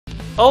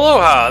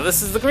Aloha,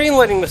 this is the Green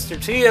Lighting Mr.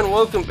 T, and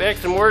welcome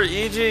back to more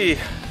EG.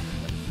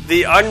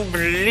 The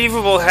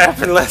unbelievable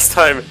happened last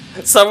time.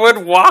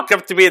 Someone walked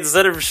up to me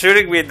instead of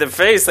shooting me in the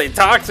face, they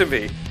talked to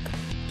me.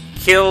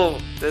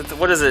 Kill,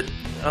 what is it?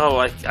 Oh,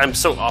 I'm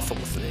so awful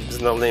with names,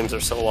 and the names are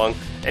so long.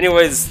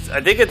 Anyways, I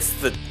think it's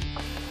the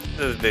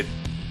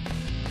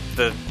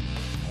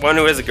one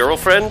who has a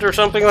girlfriend or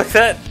something like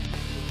that,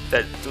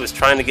 that was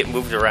trying to get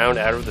moved around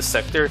out of the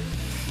sector.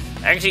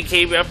 Actually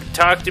came up and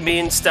talked to me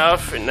and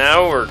stuff, and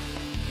now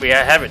we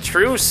have a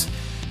truce,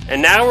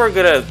 and now we're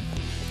gonna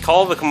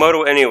call the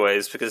Komodo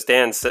anyways because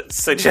Dan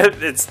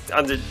suggested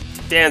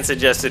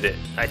it.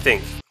 I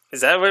think,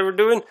 is that what we're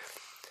doing?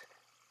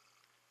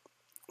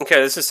 Okay,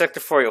 this is Sector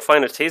 4. You'll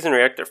find a Tazen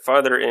reactor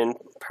farther in,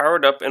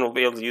 powered up, and will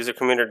be able to use your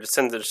commander to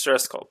send the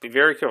distress call. Be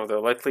very careful; they're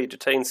likely to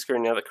tighten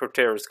security now that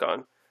Cortera is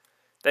gone.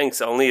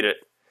 Thanks, I'll need it.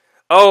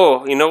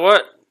 Oh, you know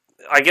what?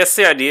 I guess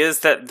the idea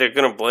is that they're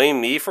gonna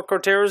blame me for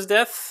Cortera's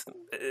death,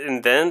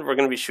 and then we're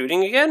gonna be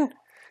shooting again.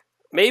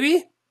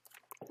 Maybe.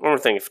 One more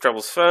thing, if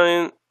trouble's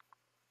fine,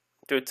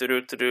 do.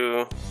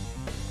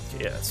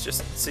 Yeah, it's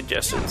just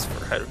suggestions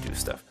for how to do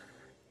stuff.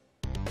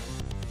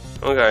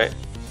 Okay,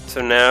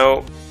 so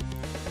now,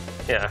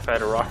 yeah, if I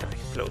had a rocket, I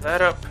could blow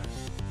that up.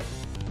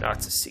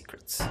 Lots of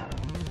secrets.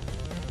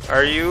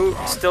 Are you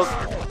still?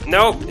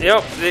 No,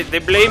 yep, they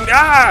blame.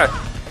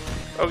 Ah!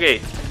 Okay.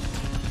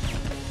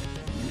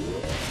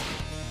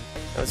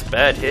 That was a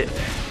bad hit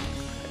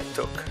I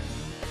took.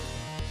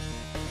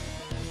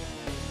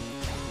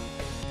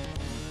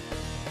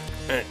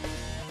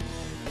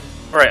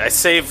 Alright, I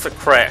saved the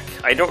crack.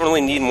 I don't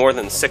really need more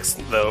than 6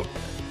 though.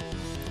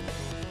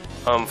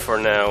 For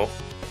now.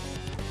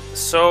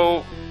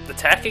 So,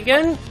 attack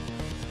again?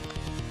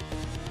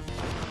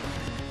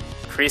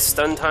 Increase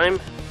stun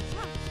time?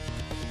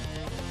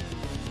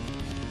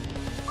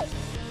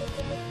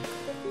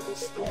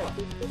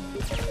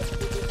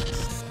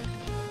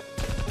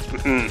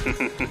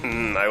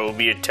 I will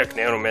be a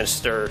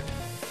Technomaster.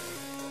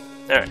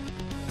 Alright.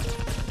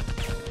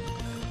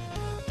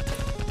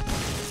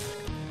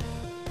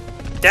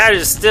 That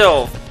is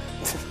still...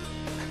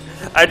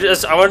 I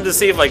wanted to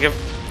see if I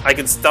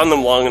could stun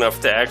them long enough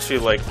to actually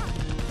like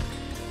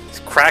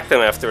crack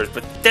them afterwards,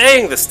 but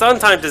dang, the stun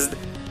time does...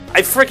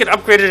 I freaking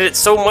upgraded it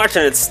so much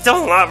and it's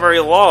still not very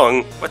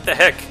long. What the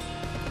heck?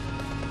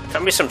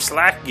 Cut me some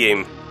slack,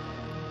 game.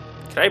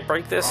 Can I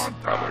break this?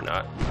 Probably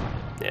not.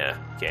 Yeah,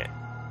 can't.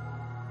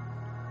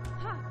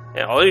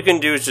 Yeah, all you can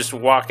do is just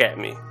walk at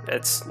me.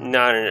 That's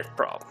not a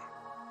problem.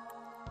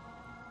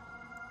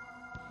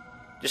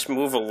 Just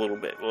move a little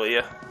bit, will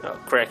ya? I'll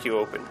crack you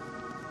open.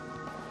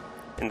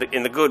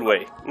 In the good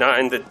way, not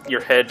in the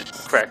your head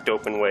cracked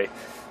open way.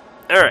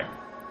 All right.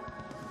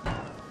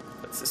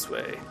 What's this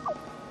way?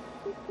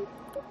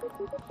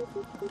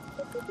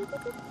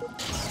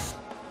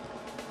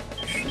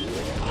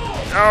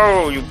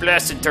 Oh, you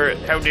blasted turret!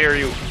 How dare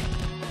you!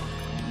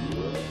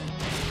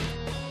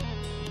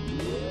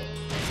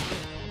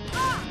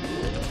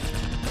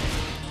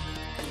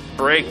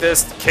 Break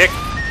this! Kick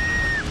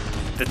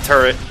the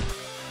turret.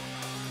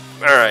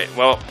 Alright,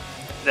 well,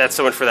 that's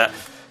so much for that.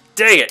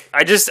 Dang it!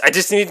 I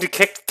just need to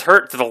kick the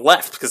turret to the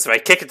left, because if I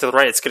kick it to the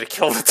right, it's gonna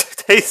kill the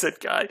Tazen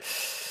guy.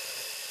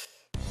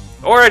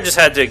 Or I just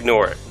had to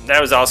ignore it.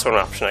 That was also an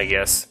option, I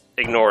guess.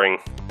 Ignoring.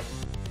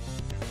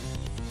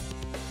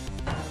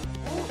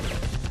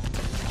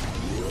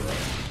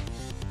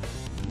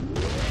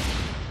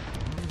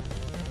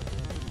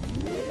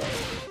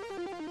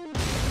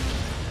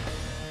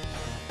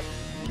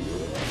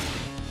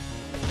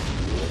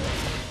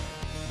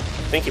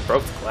 I think he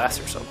broke the glass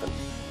or something.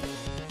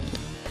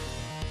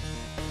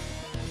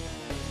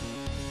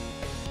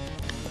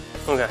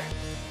 Okay.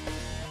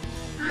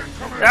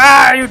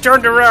 Ah! You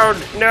turned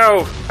around!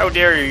 No! How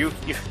dare you?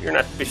 You're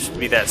not supposed to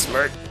be that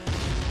smart.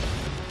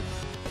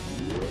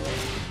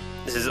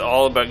 This is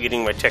all about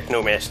getting my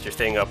Technomaster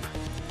thing up.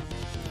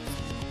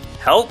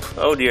 Help?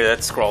 Oh dear,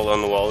 that's scrawled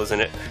on the wall,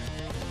 isn't it?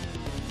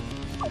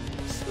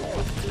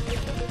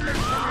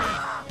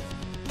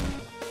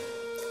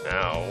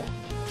 Ow.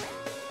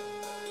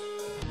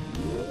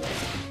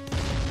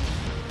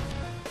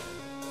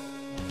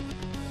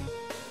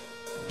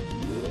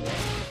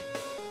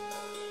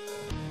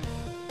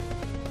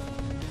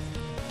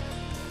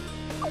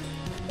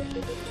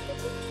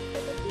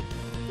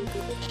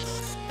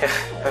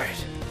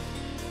 Alright.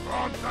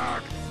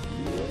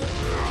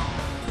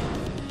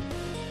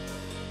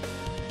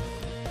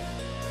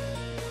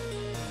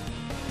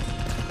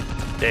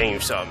 Dang, you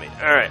saw me.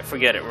 Alright,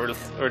 forget it.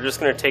 We're just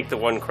gonna take the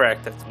one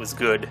crack that was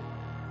good.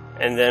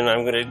 And then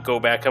I'm gonna go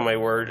back on my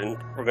word and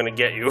we're gonna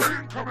get you.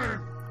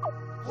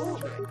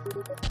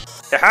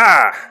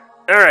 Aha!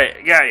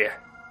 Alright, got you.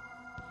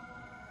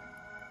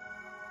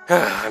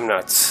 I'm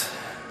nuts.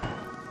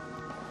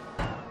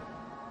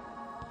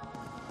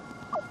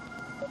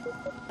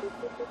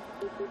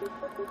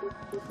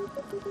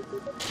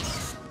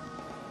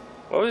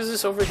 What was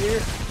this over here?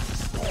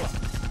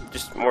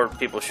 Just more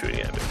people shooting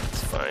at me.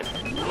 It's fine.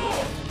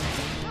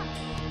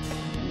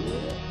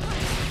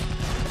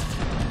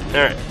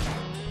 Alright.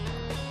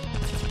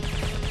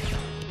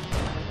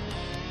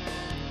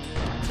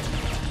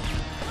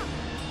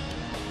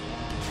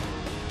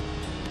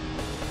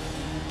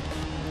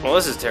 Well,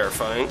 this is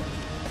terrifying.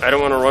 I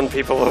don't want to run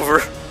people over.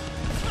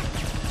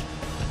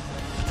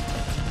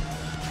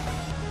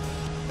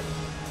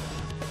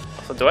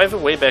 So do I have a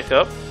way back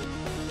up?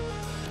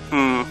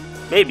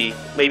 Maybe.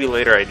 Maybe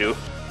later I do.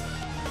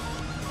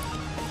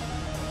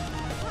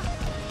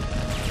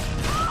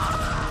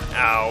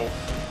 Ow.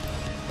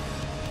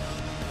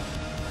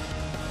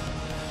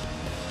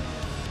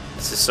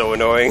 This is so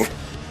annoying.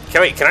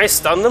 Can I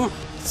stun them?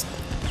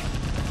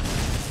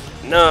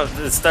 No,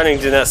 the stunning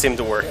did not seem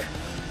to work.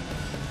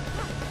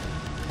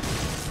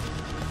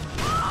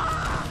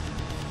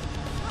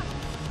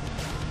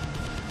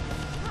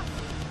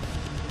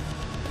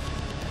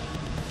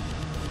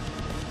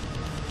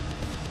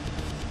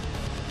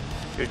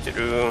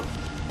 Doo-doo-doo.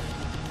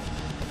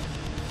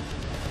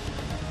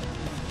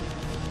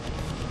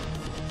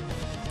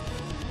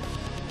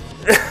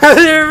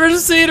 You ever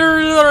seen her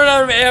run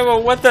out of ammo?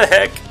 What the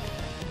heck?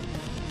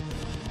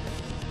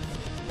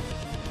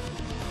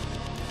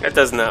 That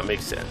does not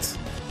make sense.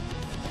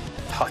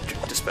 Hot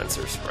drink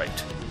dispensers,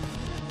 right.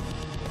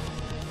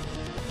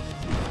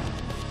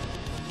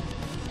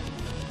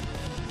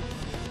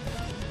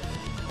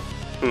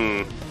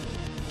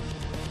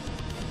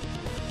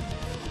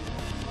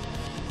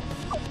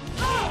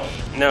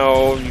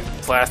 No, you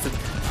blasted.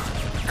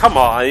 Come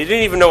on, you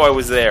didn't even know I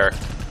was there.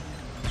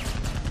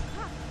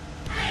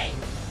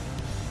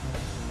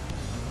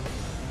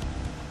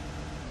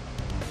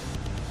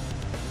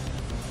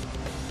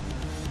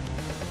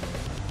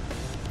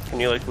 Can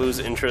you, like, lose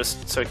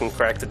interest so I can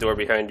crack the door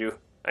behind you?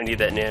 I need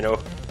that nano.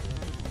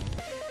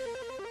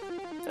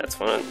 That's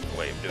one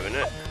way of doing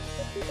it.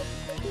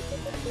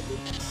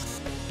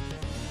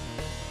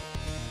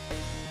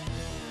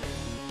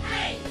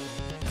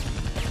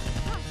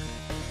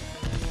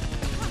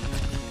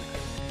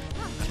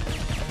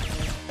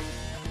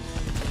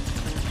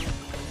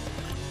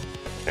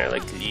 Can I,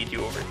 like, lead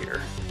you over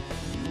here?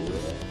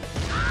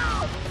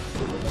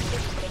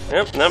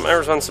 Yep, not my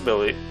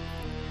responsibility.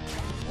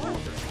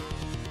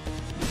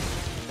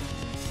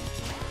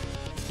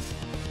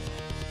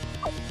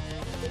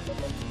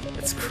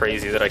 It's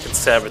crazy that I can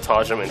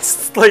sabotage them and,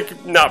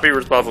 like, not be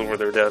responsible for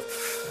their death.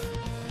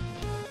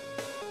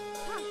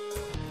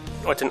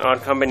 What an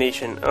odd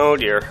combination. Oh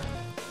dear.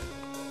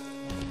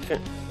 Okay.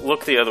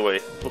 Look the other way.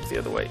 Look the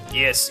other way.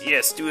 Yes,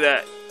 yes, do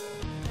that.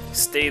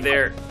 Stay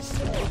there.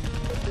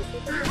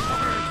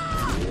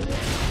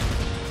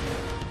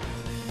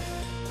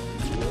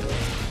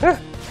 Huh.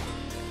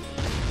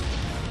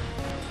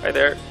 Hi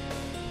there.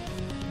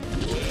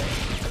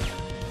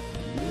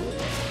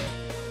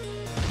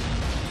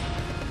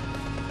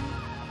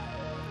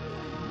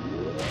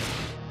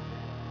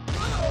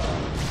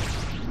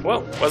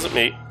 Well, wasn't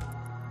me.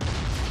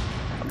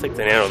 I'll take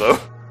the nano though.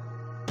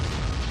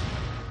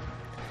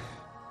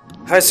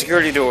 High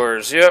security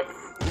doors, yep.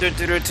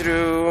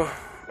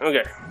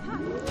 Okay.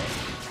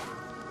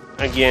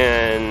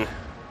 Again.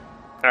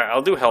 Alright,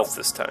 I'll do health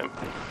this time.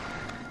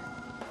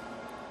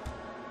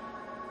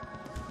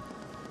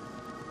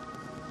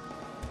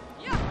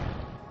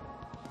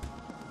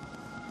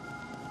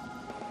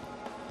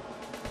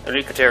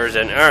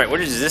 Alright, what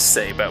does this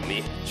say about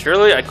me?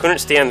 Surely I couldn't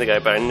stand the guy,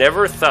 but I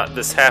never thought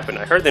this happened.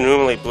 I heard the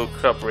normally blew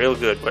up real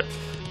good, but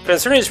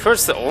considering his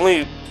approach the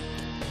only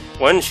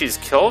one she's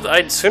killed,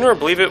 I'd sooner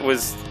believe it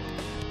was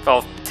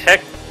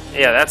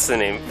yeah, that's the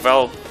name,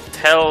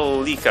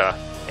 Valtelika,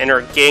 and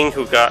her gang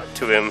who got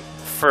to him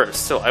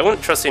first. Still, I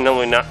wouldn't trust the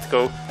anomaly not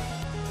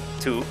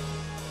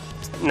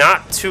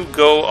to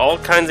go all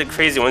kinds of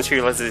crazy once she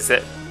realizes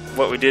that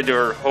what we did to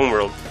her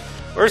homeworld.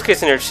 Worst case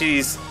scenario,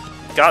 she's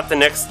got the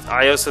next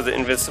Ios of the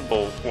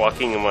Invincible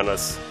walking among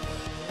us.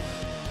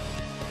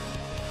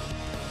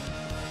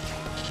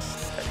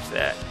 Touch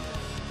that.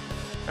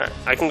 Alright,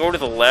 I can go to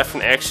the left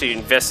and actually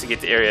investigate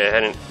the area I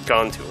hadn't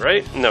gone to,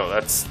 right? No,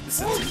 this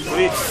is a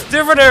completely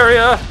different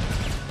area!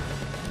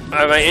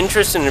 My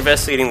interest in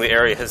investigating the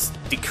area has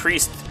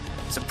decreased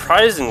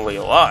surprisingly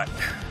a lot.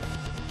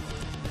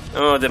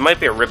 Oh, there might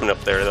be a ribbon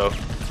up there, though.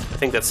 I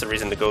think that's the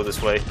reason to go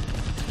this way.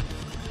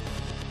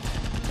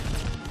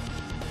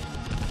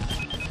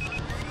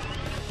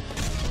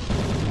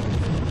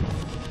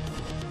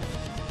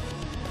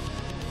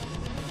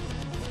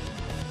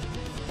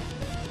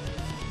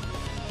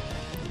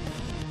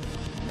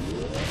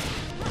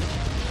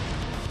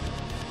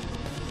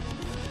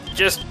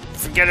 Just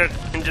forget it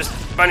and just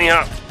bunny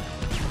hop.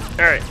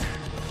 Alright.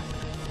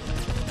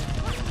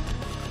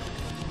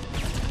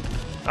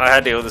 I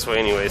had to go this way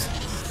anyways.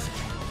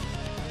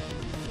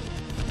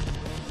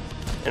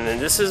 And then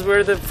this is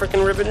where the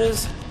frickin' ribbon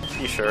is?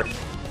 You sure?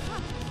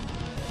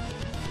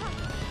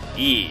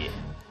 Yeah.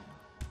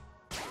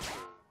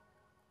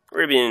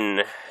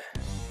 Ribbon.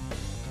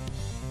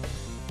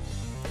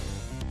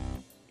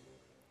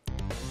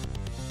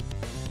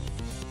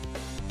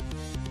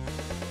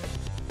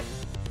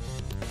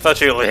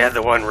 Thought you only had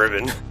the one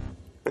ribbon.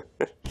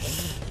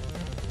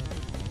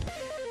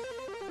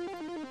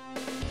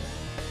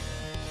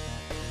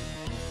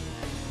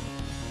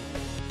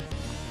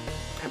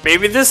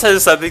 Maybe this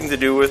has something to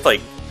do with, like,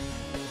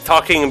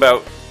 talking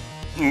about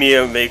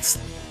Mia makes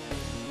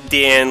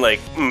Dan like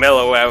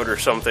mellow out or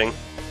something.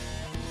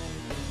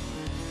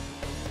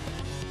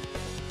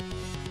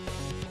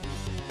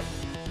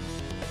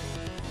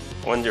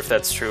 Wonder if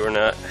that's true or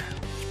not.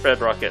 Spread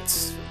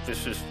rockets.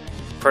 This is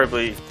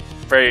probably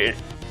very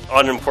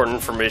unimportant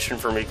information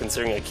for me,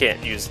 considering I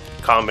can't use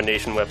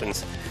combination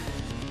weapons.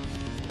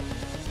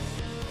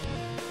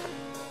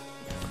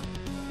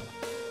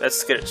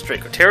 Let's get it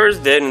straight. Terror is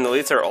dead and the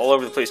elites are all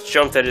over the place,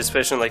 jumped at his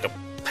position like a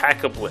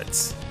pack of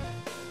blitz.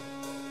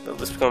 They'll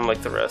just become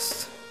like the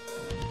rest.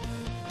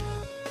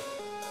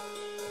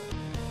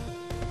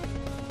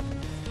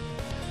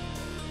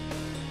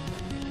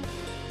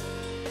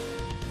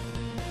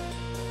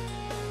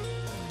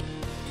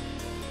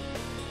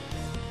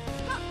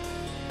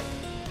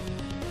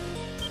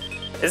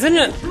 Isn't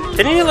it?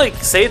 Didn't he like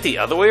say it the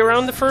other way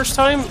around the first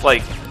time?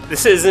 Like,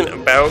 this isn't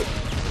about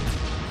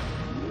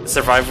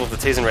survival of the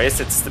Tazen race,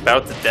 it's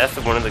about the death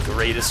of one of the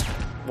greatest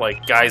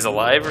like guys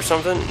alive or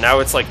something. Now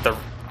it's like the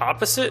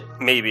opposite?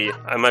 Maybe.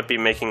 I might be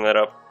making that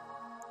up.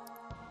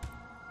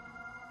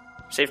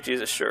 Safety is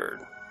assured.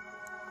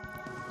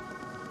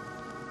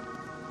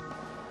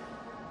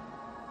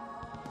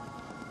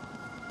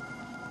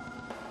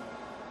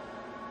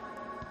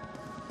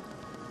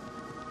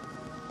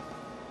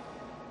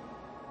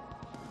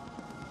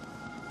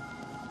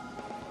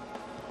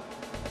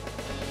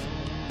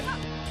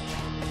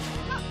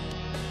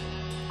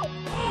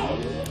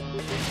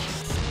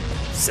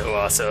 So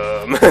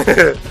awesome.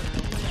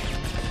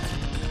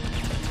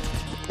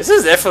 This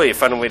is definitely a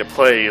fun way to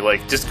play,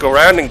 like, just go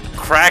around and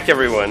crack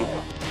everyone.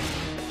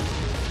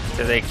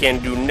 So they can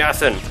do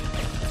nothing.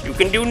 You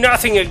can do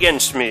nothing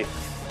against me.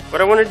 What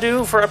I want to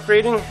do for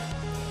upgrading?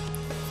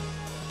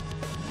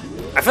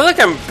 I feel like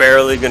I'm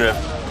barely gonna...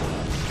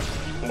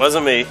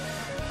 Wasn't me.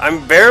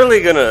 I'm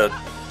barely gonna,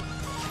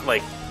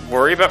 like,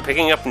 worry about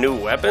picking up new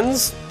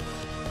weapons.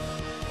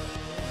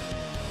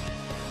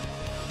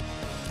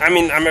 I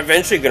mean, I'm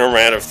eventually gonna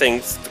run out of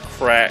things to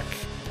crack.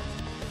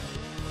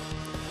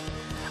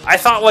 I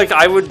thought, like,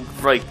 I would,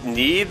 like,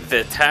 need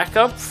the attack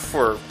up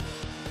for,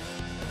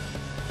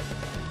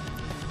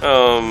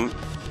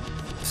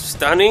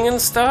 stunning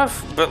and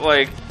stuff, but,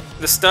 like,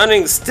 the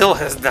stunning still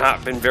has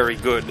not been very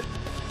good.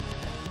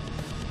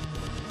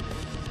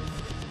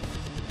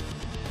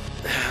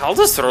 I'll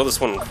just throw this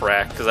one in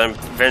crack, because I'm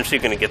eventually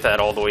gonna get that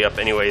all the way up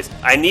anyways.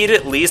 I need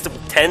at least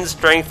 10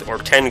 strength or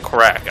 10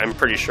 crack, I'm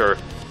pretty sure,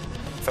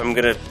 if I'm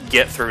gonna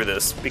get through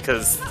this,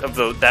 because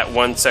of that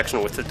one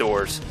section with the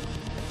doors.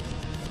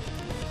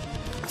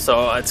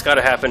 So it's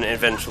gotta happen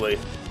eventually.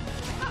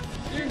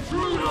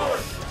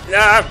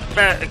 Ah,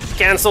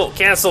 cancel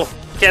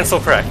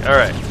crack.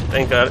 Alright,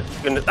 thank God.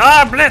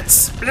 Ah,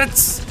 blitz!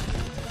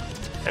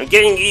 I'm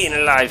getting eaten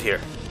alive here.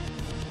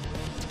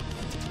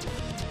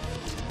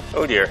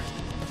 Oh dear.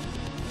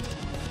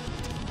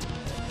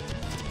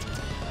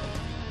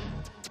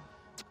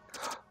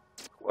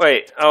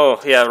 Wait, oh,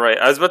 yeah, right.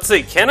 I was about to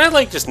say, can I,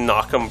 like, just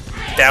knock him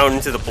down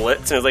into the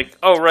blitz? And I was like,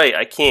 oh, right,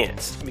 I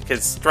can't,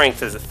 because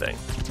strength is a thing.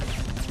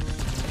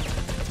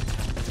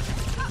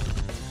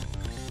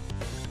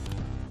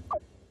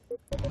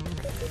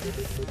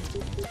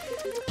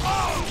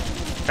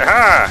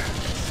 Aha!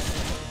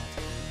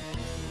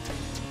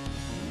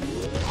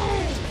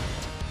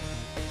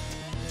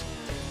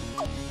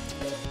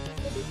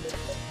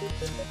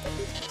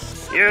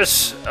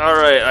 Yes!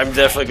 Alright, I'm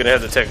definitely gonna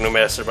have the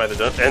Technomaster by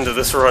the end of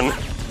this run.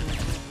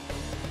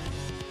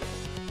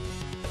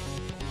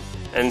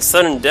 And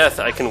sudden death,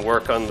 I can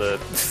work on the,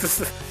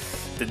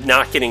 the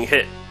not getting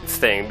hit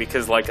thing,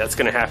 because, like, that's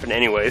gonna happen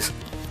anyways.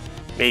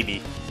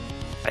 Maybe.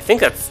 I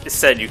think that's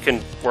said you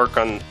can work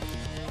on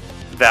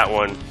that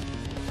one.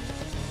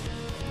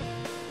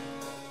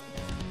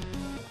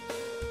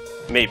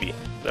 Maybe.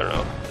 I don't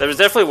know. There was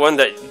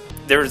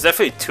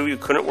definitely two you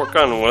couldn't work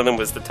on, and one of them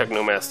was the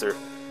Technomaster.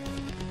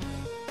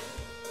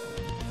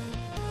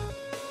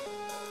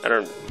 I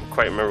don't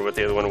quite remember what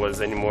the other one was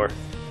anymore.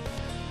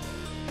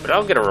 But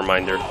I'll get a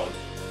reminder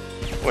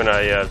when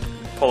I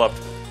pull up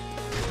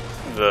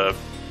the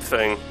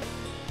thing.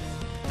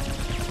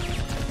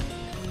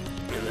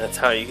 And that's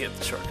how you get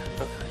the shortcut.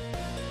 Okay.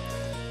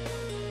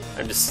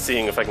 I'm just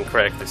seeing if I can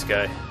crack this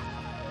guy.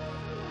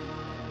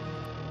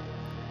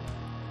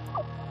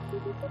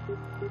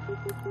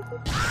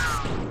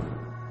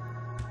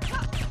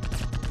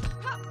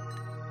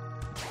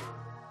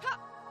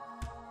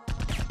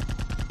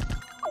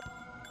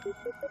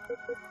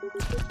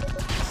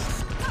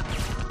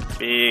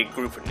 Big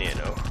group of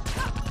nano.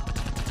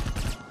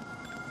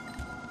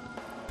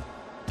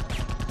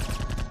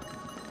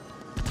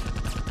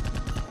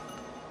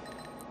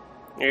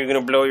 You're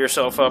gonna blow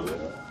yourself up?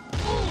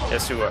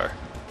 Yes, you are.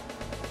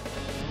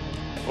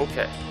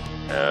 Okay.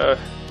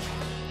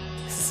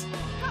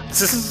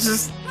 This is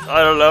just...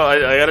 I don't know.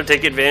 I gotta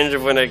take advantage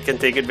of when I can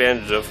take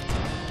advantage of.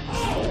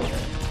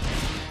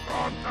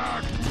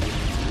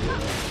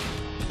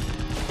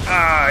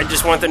 Ah, I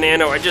just want the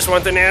nano. I just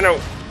want the nano.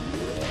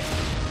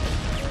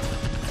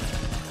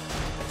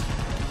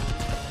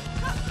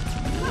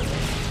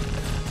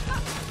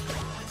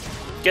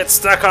 Get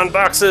stuck on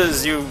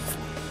boxes, you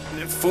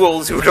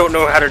fools who don't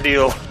know how to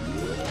deal.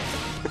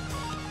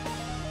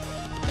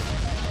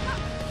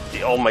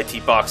 The almighty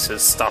box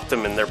has stopped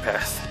them in their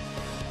path.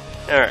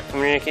 Alright,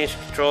 communication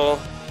control.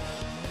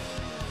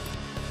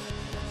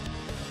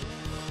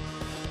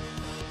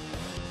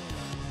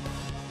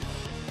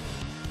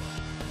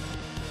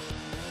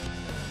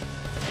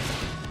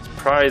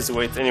 Surprise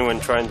awaits anyone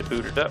trying to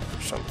boot it up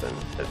or something.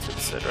 That's what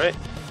it said, right?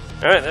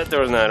 Alright, that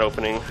door's not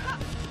opening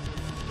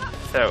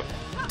without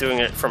doing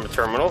it from a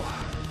terminal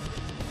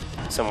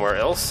somewhere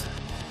else.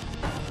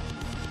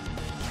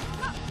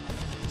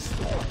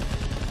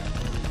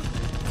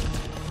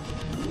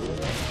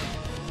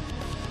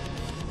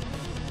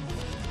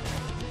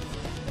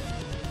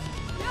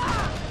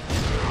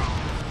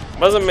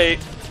 Wasn't me.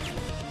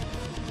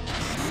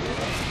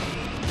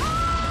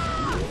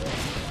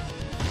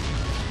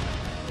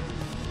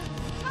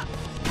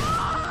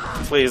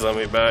 Please let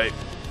me bite.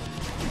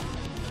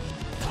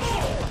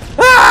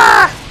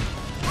 Ah!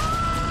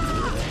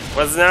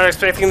 Was not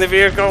expecting the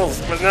vehicles.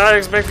 Was not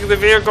expecting the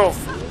vehicles.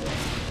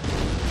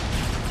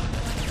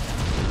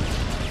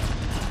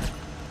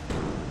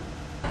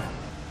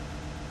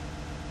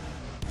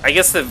 I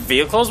guess the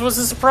vehicles was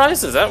a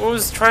surprise? Is that what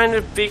was trying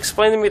to be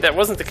explained to me? That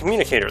wasn't the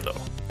communicator, though.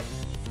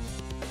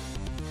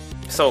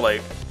 So,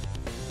 like,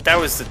 that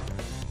was the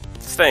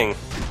thing.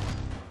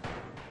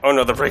 Oh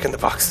no, they're breaking the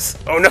boxes.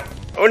 Oh no!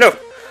 Oh no!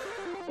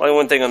 Only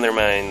one thing on their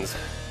minds.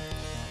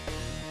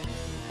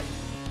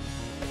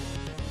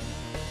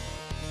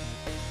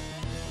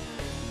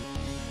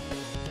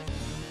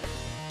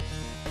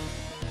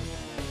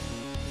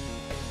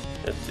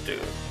 What to do?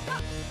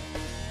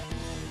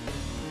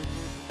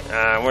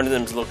 One of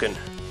them's looking.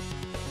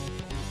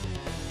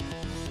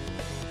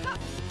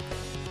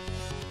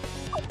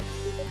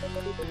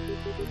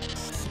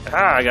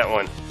 Ah, I got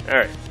one.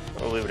 Alright,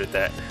 I'll leave it at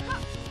that.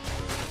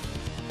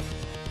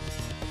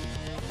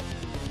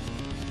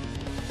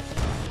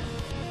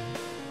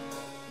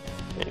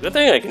 Yeah, good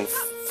thing I can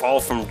fall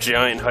from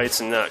giant heights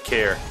and not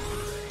care.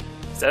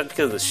 Is that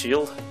because of the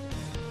shield?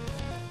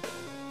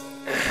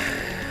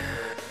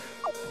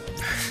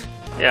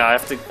 Yeah, I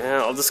have to.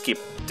 I'll just keep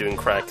doing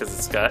crack because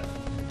it's gotta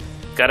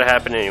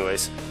happen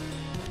anyways.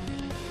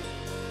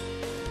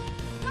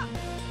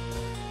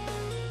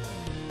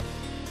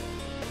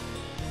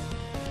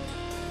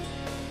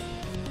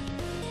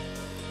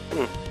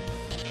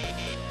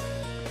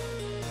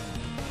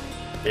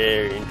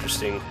 Very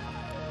interesting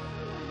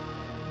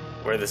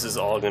where this is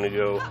all gonna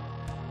go.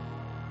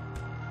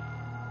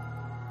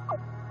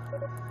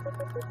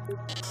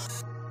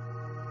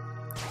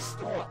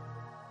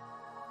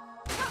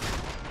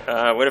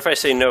 What if I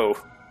say no?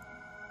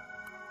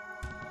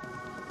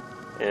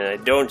 And I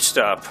don't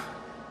stop.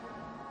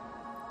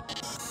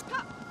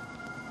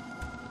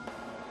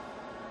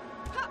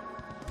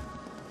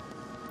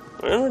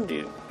 Why would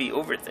you be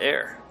over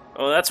there?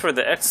 Oh, that's where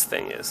the X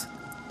thing is.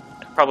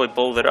 Probably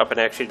bolt it up and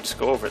actually just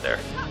go over there.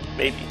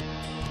 Maybe.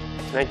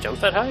 Can I jump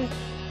that high?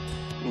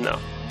 No.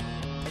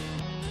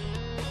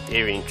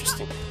 Very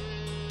interesting.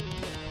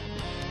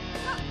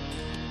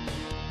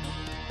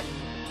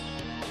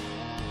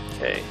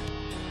 Okay.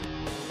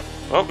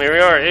 Well, here we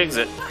are,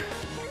 exit.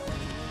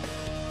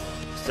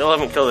 Still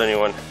haven't killed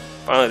anyone.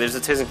 Finally, there's a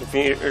Tizen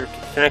computer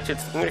connected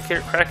to the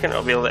communicator Kraken.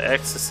 I'll be able to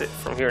access it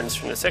from here in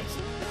this room.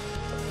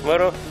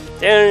 Moto.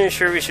 Damn, you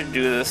sure we should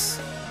do this?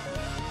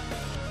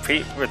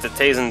 What the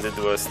Tizen did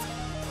to us.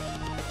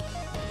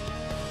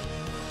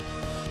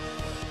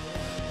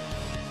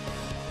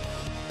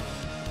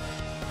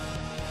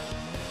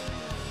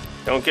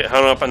 Don't get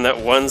hung up on that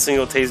one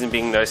single Tizen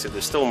being nicer.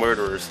 They're still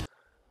murderers.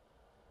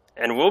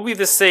 And we'll be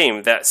the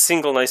same. That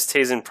single nice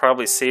Tizen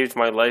probably saved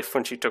my life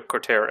when she took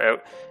Cortera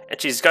out,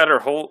 and she's got her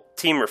whole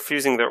team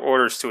refusing their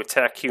orders to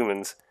attack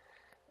humans.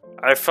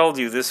 I've followed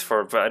you this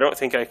far, but I don't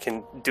think I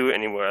can do it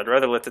anymore. I'd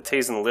rather let the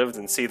Tizen live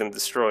than see them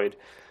destroyed.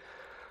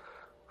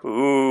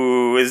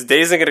 Ooh, is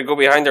Dazen gonna go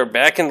behind our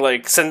back and,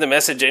 like, send a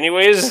message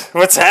anyways?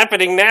 What's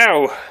happening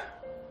now?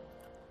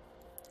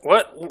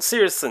 What?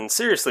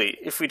 Seriously,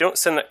 if we don't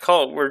send that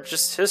call, we're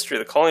just history.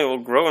 The colony will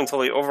grow until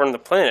they overrun the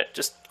planet.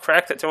 Just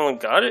crack that till and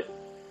got it?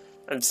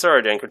 I'm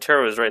sorry, Dan.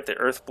 Cortera was right. The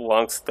Earth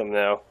belongs to them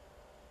now.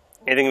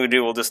 Anything we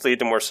do will just lead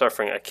to more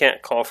suffering. I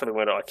can't call for the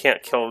widow. I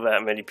can't kill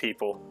that many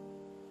people.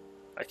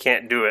 I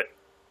can't do it.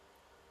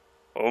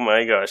 Oh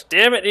my gosh.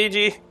 Damn it,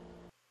 EG!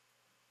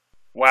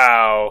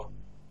 Wow.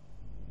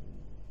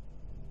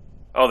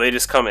 Oh, they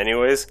just come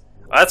anyways?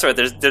 Oh, that's right,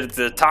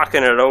 they're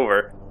talking it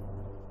over.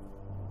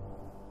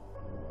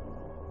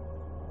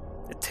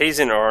 The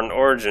Tizen are on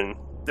origin.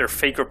 Their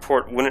fake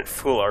report wouldn't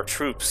fool our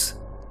troops.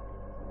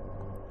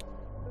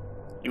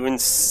 You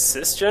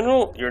insist,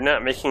 General? You're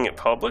not making it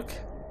public?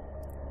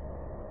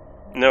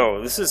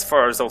 No, this is as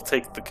far as I'll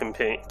take the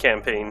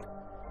campaign.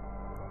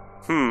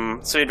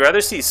 So you'd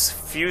rather see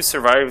few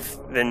survive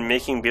than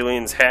making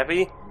billions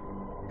happy?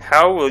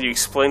 How will you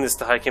explain this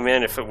to High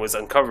Command if it was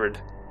uncovered?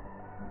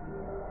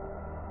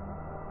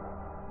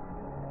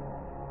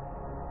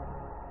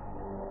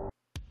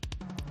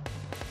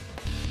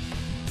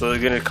 So they're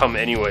gonna come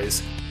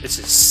anyways. It's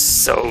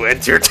just so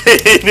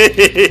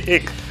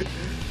entertaining!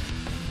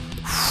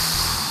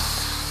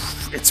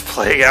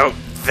 playing out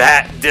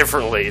that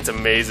differently. It's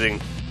amazing.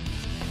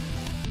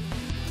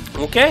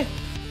 Okay.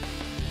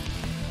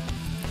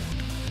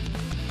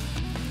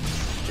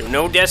 So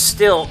no deaths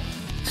still.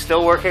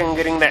 Still working on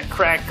getting that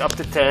crack up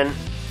to 10.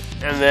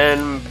 And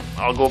then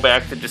I'll go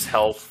back to just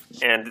health.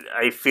 And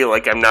I feel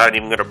like I'm not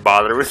even going to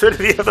bother with any of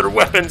the other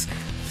weapons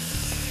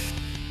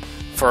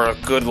for a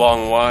good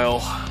long while.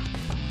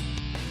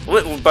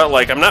 But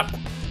like, I'm not...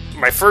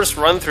 My first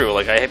run through,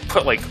 like, I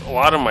put like a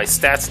lot of my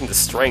stats into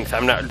strength.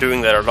 I'm not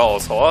doing that at all,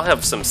 so I'll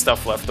have some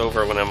stuff left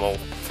over when I'm all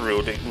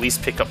through to at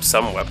least pick up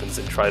some weapons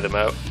and try them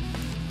out.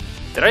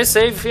 Did I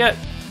save yet?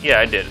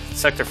 Yeah, I did.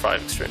 Sector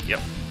 5 extreme. Yep.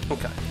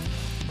 Okay.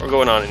 We're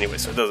going on anyway,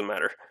 so it doesn't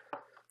matter.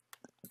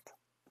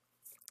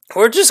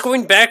 We're just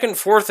going back and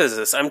forth as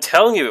this. I'm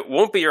telling you, it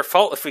won't be your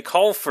fault if we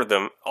call for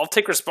them. I'll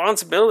take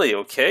responsibility,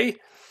 okay?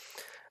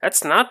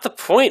 That's not the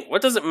point.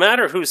 What does it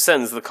matter who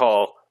sends the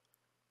call?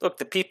 Look,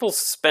 the people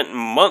spent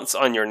months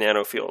on your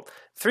nanofield.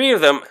 3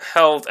 of them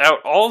held out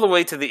all the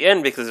way to the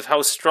end because of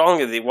how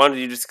strongly they wanted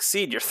you to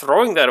succeed. You're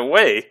throwing that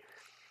away.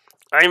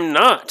 I'm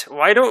not.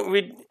 Why don't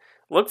we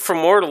look for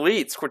more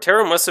elites?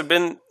 Cortera must have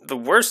been the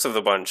worst of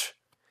the bunch.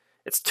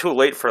 It's too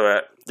late for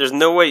that. There's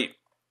no way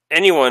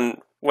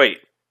anyone... Wait.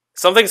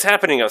 Something's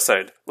happening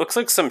outside. Looks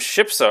like some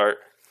ships are...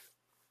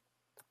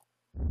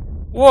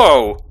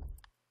 Whoa!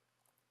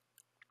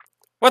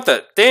 What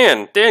the...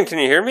 Dan, can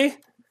you hear me?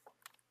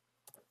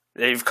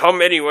 They've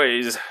come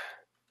anyways.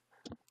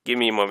 Give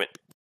me a moment.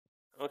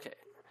 Okay.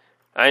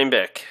 I'm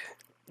back.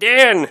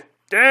 Dan,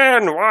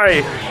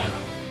 why?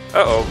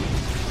 Uh-oh.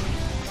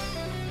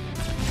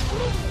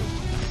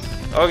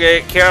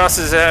 Okay, chaos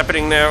is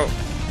happening now.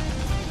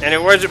 And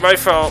it wasn't my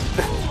fault.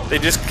 They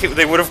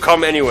would have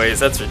come anyways.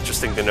 That's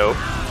interesting to know.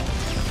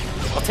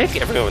 I'll take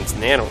everyone's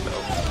nano though.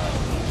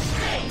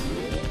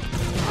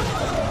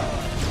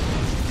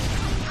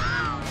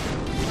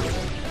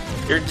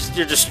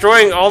 You're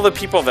destroying all the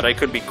people that I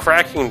could be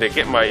cracking to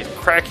get my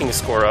cracking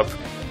score up.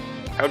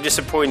 How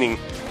disappointing.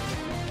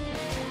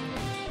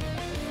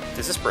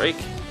 Does this break?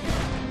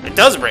 It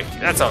does break!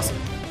 That's awesome.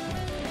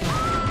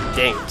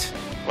 Dang it.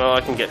 Well,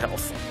 I can get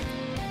health.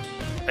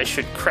 I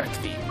should crack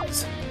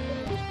these.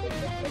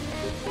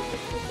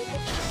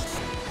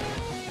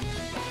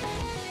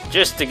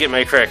 Just to get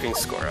my cracking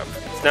score up.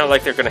 It's not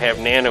like they're gonna have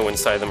nano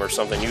inside them or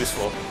something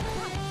useful.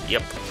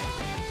 Yep.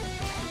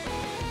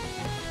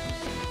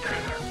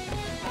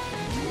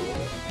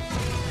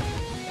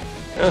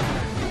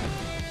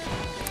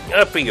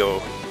 Up we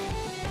go.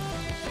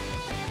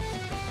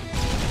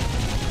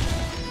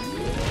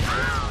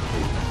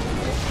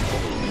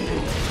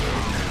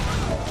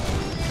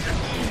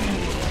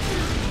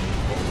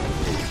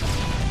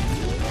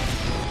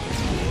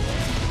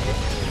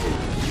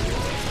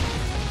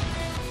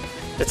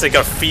 It's like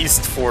a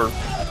feast for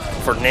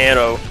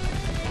nano.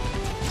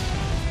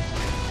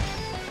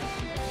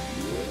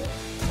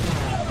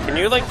 Can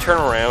you like turn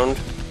around?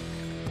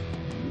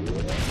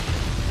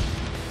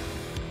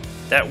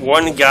 That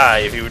one guy,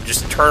 if he would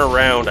just turn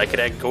around, I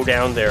could go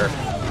down there.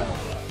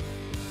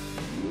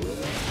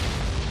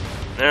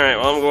 Alright,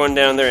 well I'm going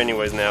down there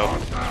anyways now.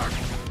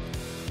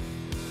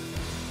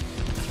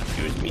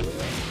 Excuse me.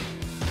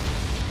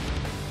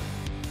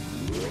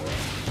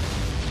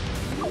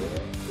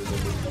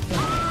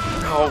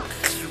 Oh,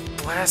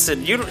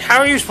 blasted. How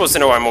are you supposed to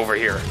know I'm over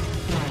here?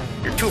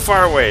 You're too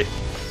far away.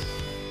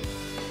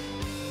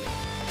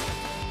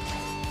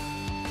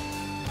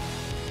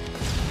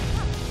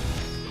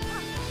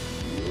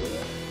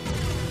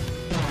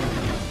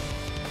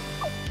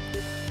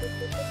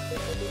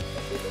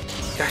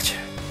 Gotcha.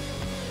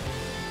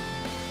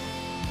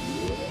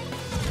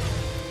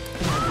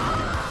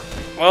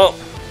 Well,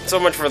 so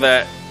much for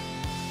that.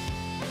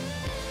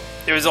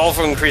 It was all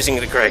for increasing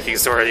the cracking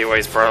score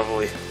anyways,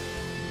 probably.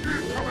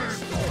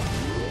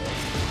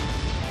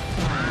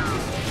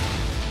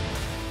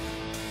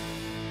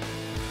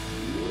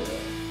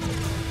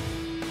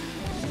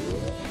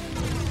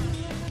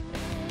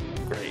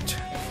 Great.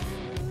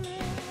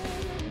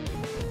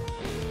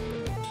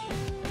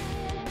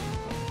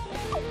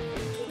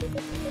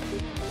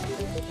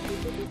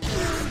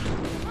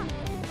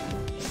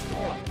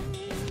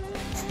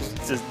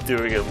 Just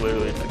doing it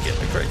literally to get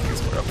the cracking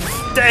score up.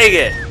 Dang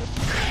it!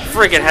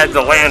 Freaking had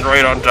to land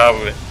right on top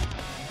of it.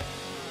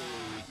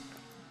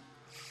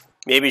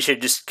 Maybe you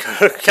should just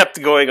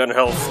kept going on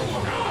health.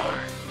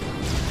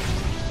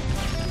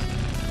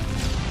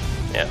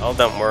 Yeah, I'll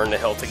dump more into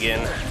health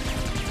again.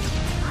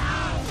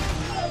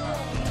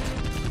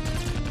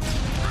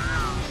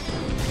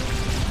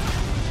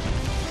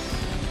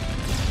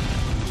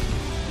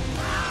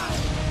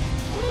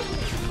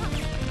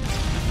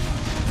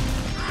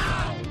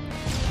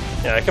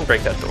 Yeah, I can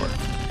break that door.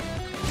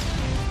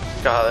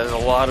 God, there's a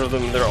lot of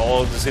them. They're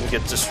all just gonna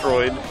get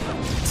destroyed.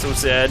 It's so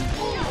sad.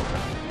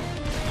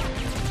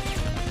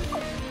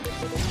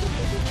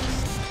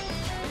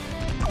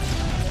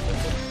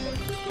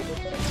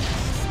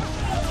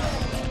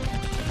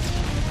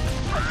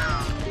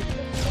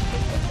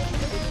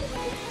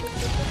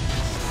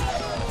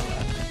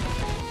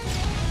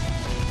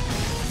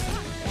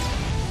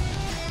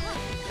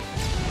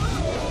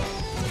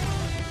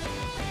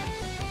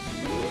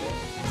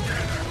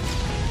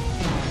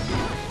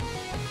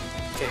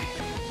 Okay.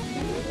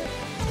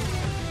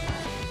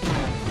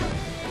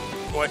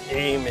 What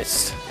a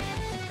miss.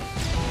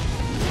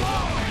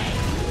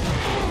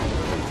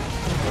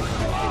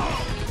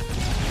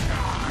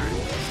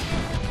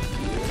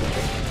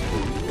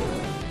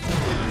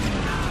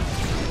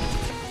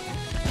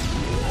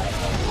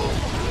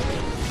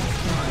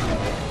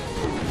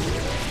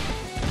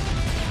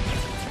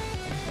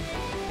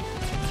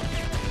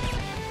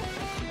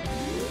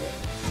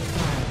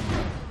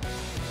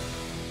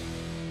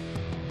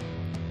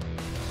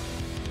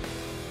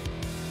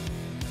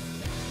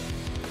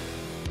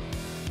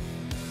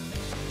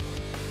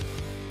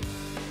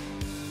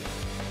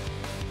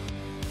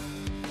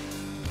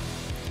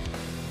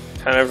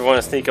 Kind of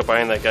want to sneak up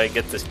behind that guy,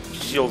 get this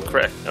shield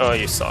cracked. Oh,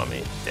 you saw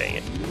me. Dang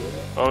it.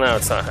 Well, now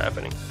it's not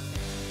happening.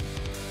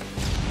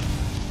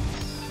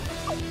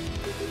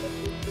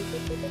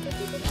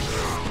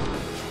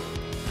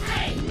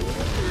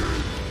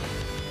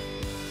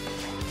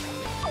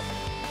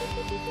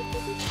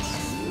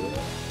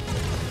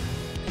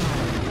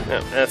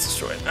 No, that's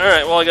destroyed.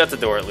 Alright, well, I got the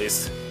door at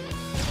least.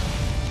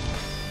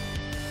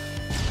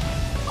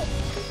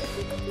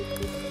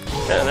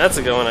 Yeah, that's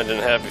a good one I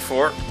didn't have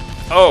before.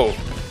 Oh!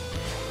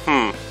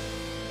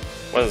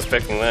 Wasn't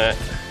expecting that.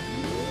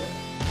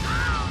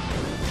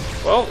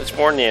 Well, it's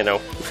more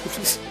nano.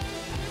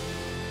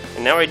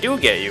 And now I do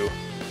get you.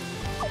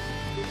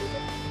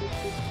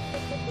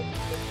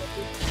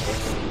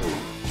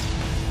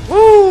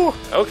 Woo!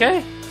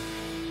 Okay.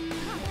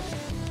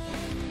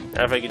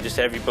 Now if I could just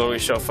have you blow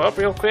yourself up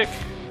real quick.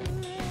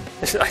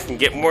 I can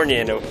get more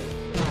nano.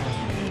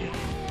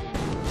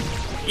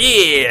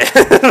 Yeah!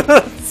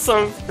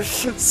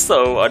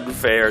 so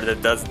unfair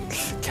that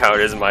doesn't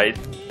count as my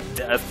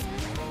death.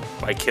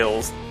 My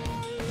kills.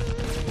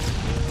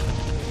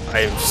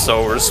 I am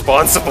so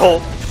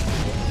responsible.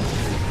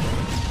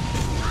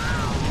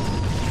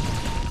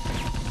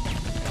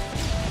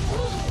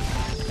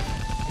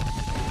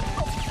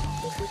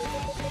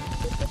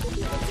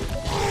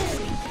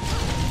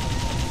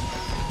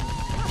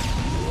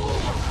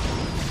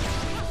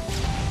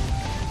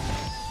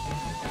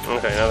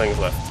 Okay, nothing's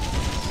left.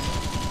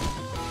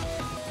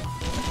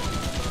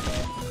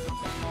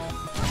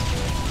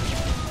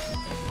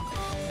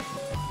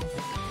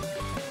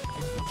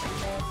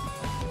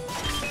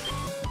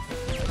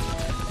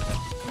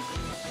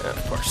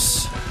 Of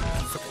course.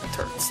 Freaking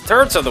turrets.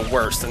 Turrets are the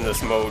worst in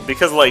this mode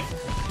because, like,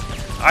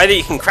 either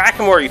you can crack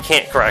them or you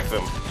can't crack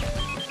them.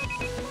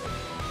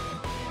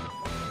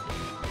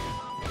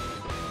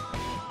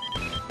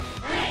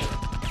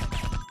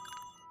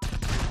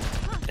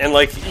 And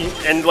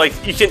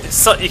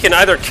you can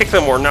either kick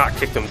them or not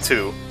kick them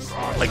too.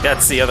 Like,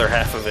 that's the other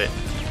half of it.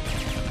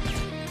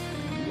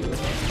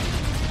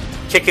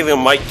 Kicking them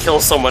might kill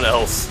someone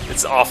else.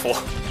 It's awful.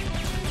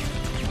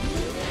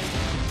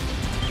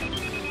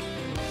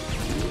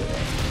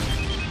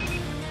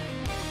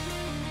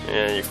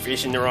 And you're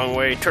facing the wrong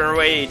way. Turn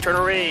away! Turn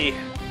away!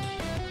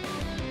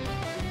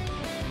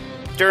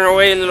 Turn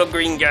away, little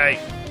green guy!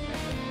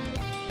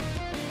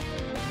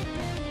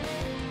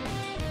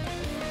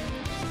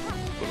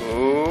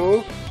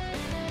 Ooh.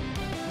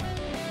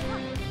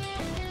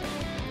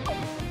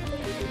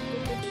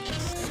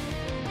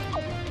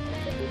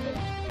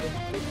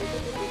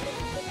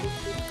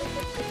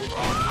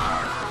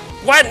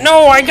 What?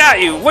 No, I got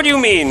you! What do you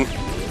mean?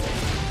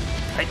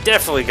 I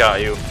definitely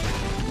got you.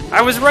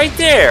 I was right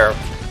there!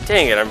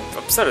 Dang it, I'm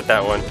upset at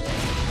that one.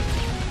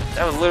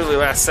 That was literally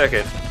last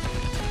second.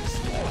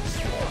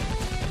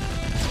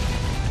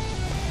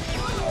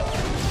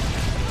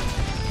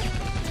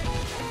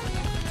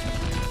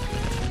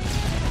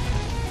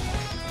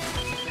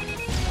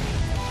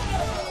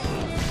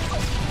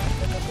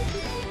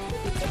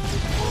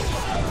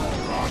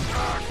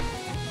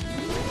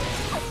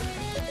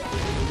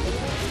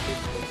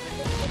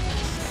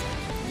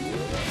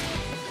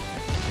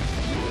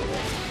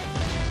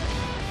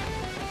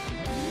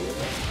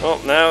 Well,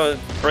 now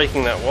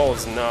breaking that wall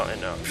is not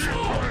an option.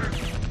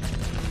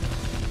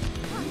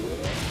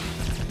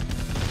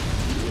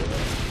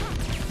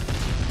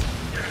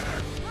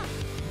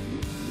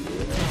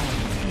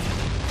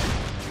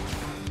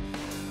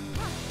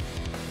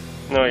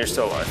 No, you're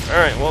still alive.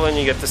 Alright, well then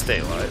you get to stay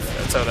alive.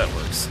 That's how that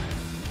works.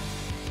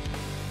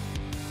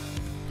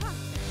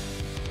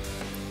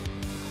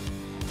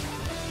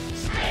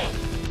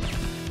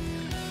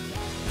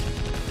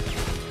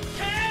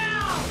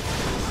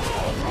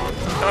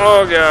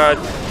 Oh god.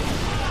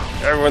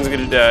 Everyone's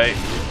gonna die.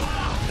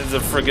 It's a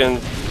friggin'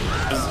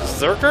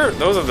 berserker?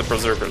 Those are the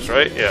berserkers,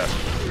 right? Yeah.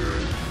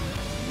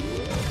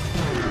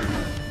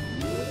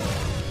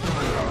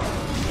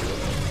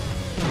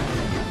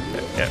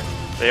 Yeah.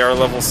 They are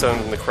level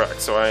 7 in the crack,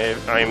 so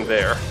I am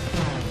there.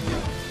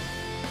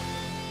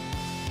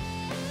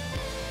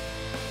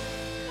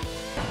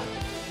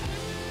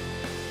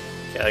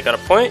 Okay, I got a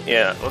point?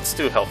 Yeah, let's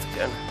do health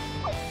again.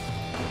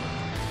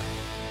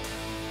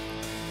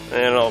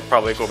 And I'll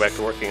probably go back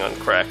to working on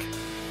crack.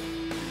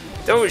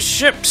 Those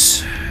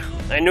ships!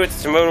 I knew it.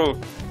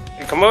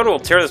 Komodo will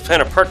tear this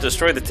planet apart to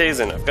destroy the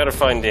Tazen. I've got to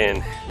find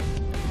Dan.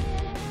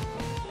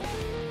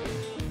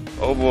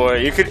 Oh boy,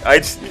 you could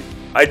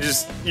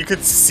you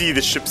could see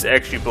the ships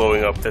actually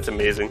blowing up. That's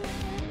amazing.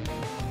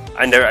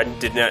 I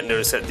did not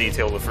notice that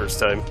detail the first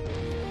time.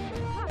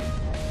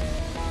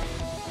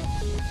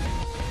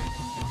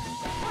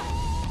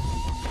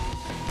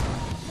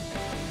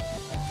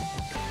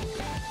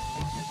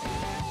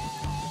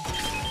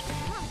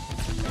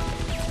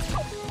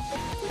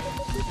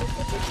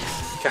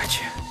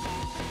 Gotcha.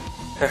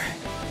 Alright.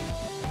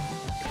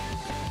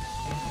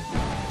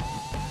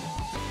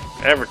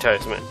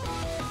 Advertisement.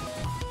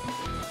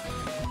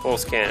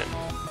 Pulse cannon.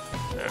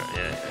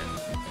 Yeah.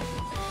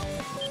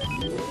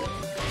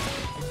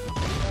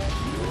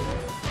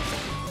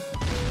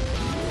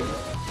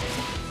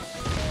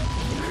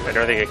 I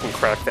don't think I can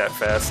crack that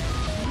fast.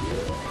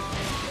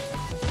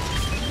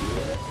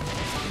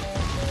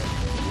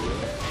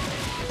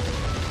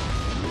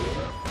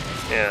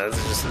 Yeah,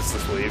 let's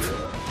just leave.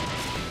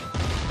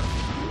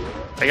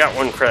 I got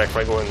one crack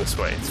by going this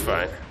way, it's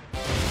fine.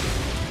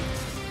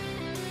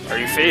 Are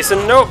you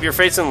facing? Nope, you're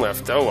facing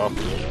left. Oh well.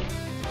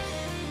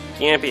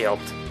 Can't be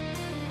helped.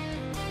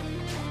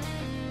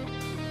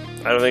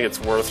 I don't think it's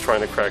worth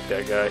trying to crack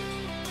that guy.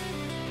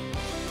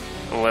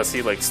 Unless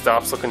he like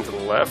stops looking to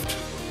the left.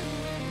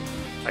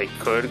 I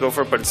could go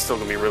for it, but it's still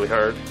gonna be really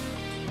hard.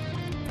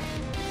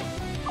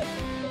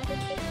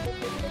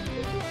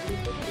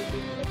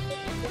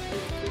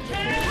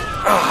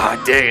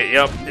 Ah, dang it,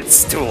 yep,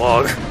 it's too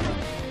long.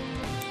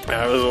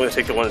 I was only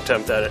taking one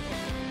attempt at it.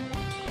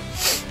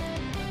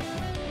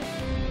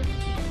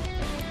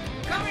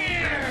 Come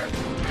here!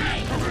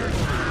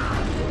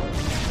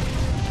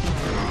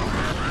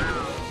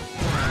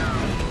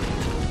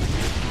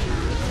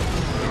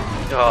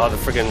 Oh, the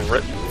friggin'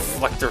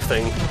 reflector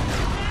thing.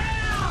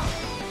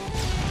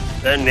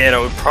 That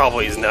nano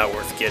probably is not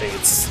worth getting.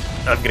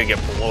 I'm gonna get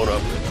blown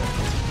up.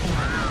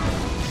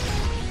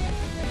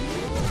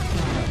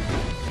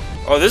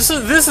 Oh, this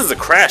is a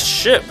crashed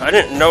ship. I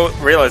didn't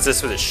realize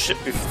this was a ship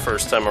the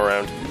first time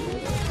around.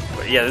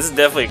 But yeah, this is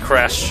definitely a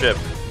crashed ship.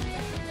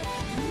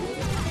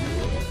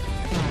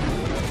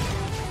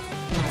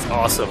 It's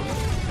awesome.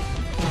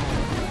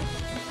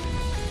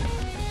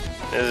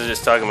 This is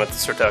just talking about the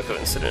Sortaco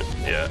incident.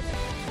 Yeah.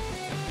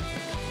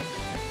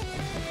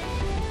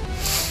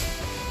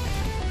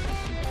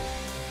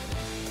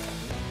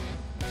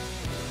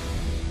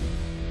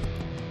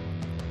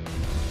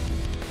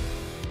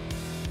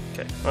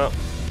 Okay, well.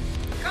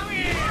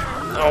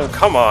 Oh,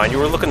 come on, you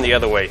were looking the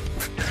other way.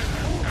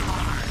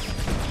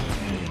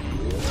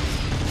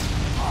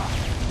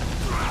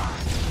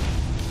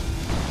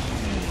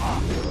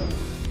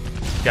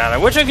 God, I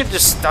wish I could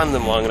just stun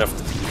them long enough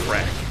to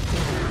crack.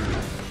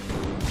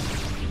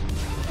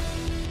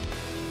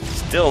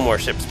 Still more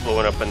ships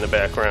blowing up in the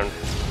background.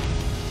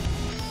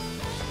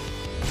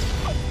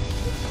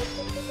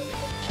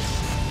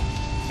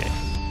 Okay.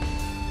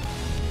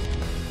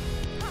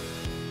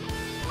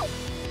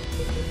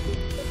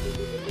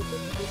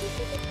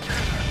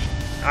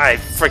 I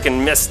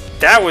freaking missed.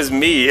 That was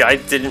me. I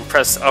didn't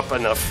press up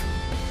enough.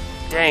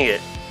 Dang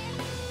it.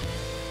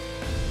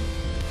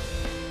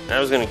 I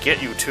was gonna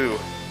get you too.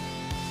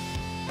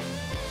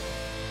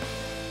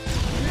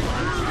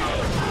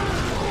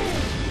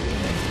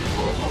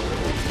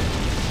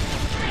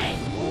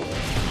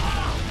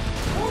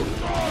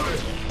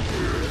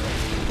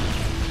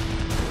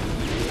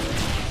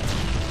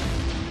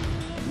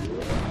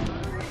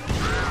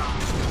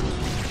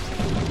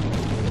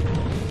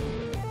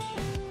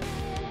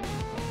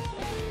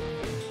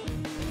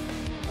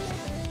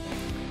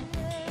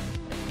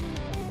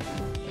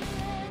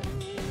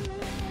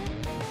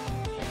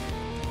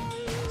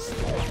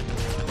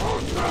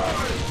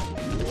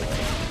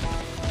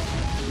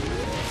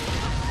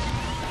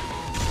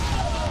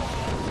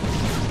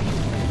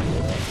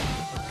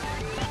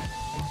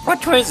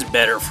 Which way is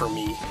better for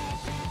me?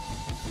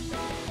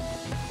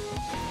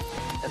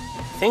 I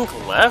think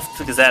left,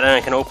 because that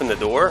I can open the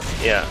door.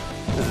 Yeah,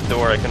 there's a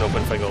door I can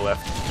open if I go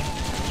left.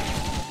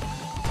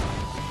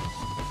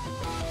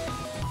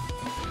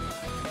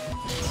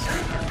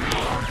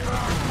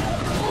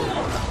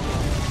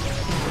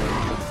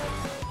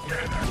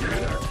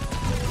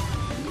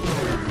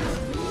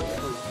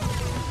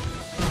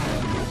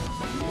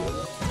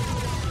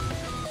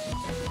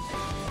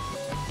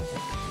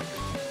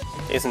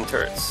 Isn't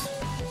turrets.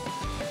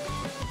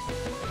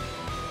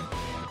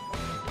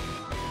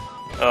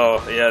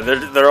 Oh, yeah,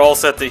 they're all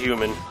set to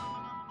human.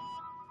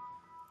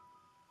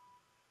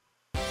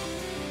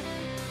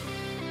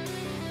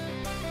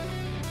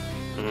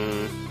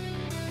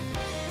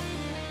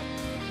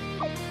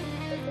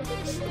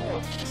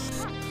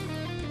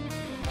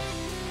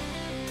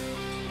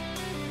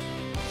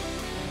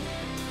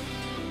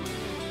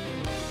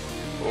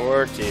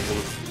 Or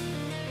teasing.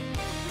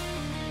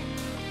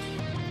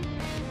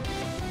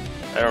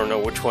 I don't know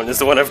which one is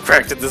the one I've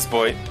cracked at this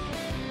point.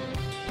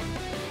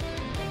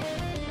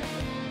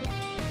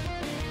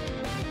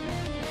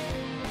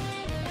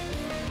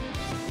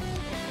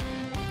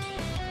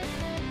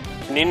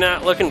 Can you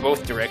not look in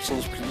both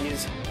directions,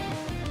 please?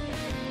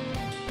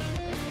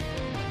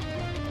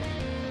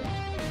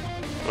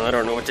 Well, I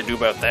don't know what to do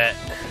about that.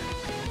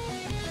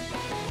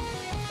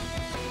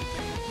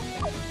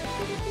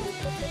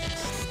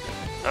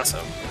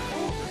 Awesome.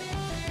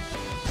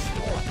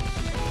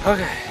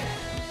 Okay.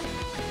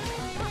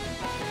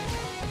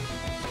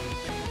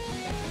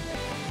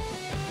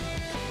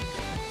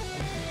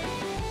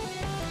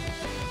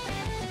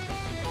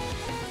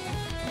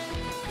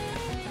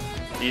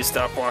 You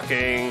stop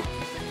walking.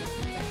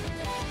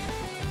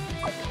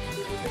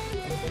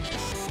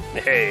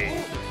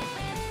 Hey.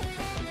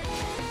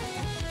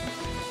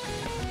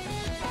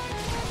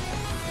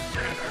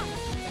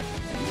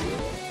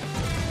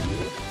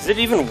 Is it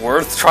even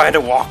worth trying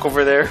to walk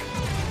over there?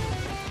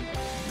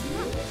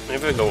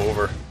 Maybe I go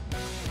over.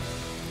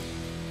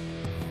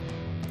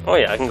 Oh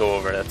yeah, I can go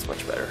over. That's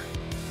much better.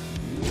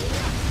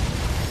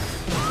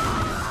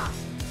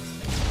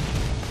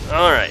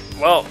 Alright,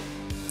 well,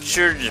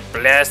 sure just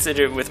blasted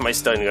it with my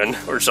stun gun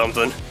or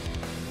something.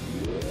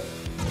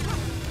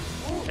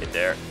 Right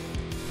there.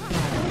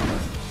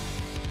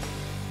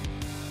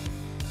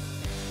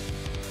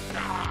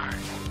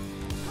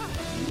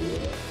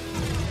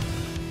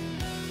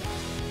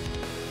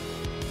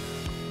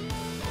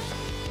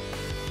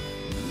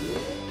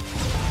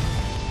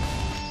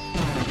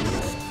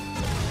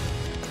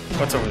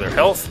 What's over there?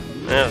 Health?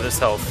 Yeah, this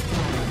health.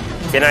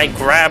 Can I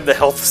grab the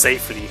health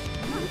safely?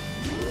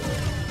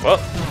 Well,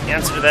 the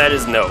answer to that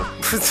is no.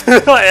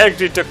 I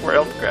actually took more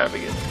health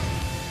grabbing it.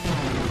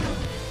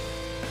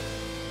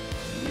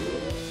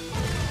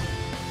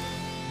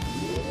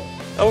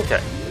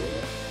 Okay.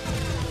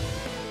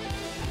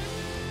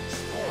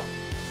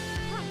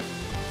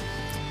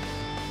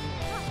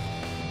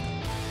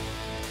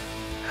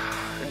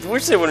 I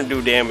wish they wouldn't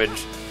do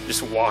damage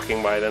just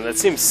walking by them. That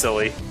seems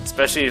silly,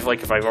 especially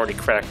if I've already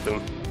cracked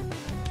them.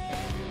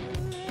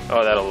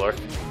 Oh, that'll work.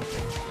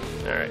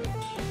 Alright.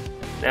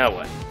 Now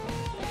what?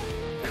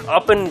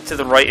 Up and to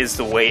the right is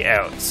the way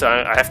out, so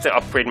I have to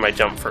upgrade my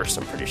jump first,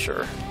 I'm pretty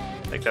sure.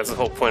 Like, that's the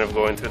whole point of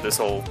going through this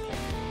whole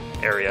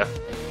area.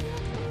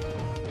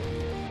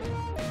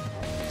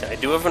 I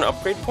do have an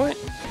upgrade point?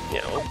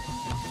 Yeah, well,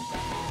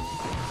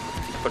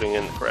 keep putting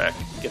in the crack.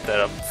 Get that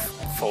up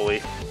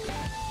fully.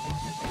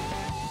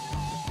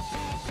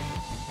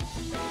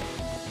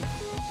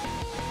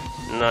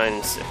 Nine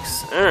and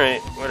 6.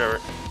 Alright, whatever.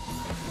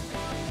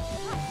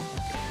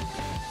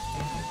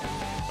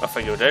 Off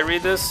I go. Did I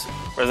read this?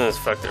 Resonance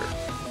Factor.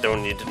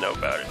 Don't need to know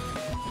about it.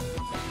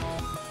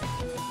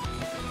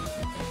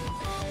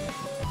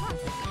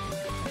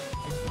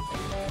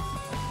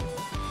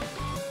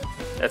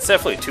 That's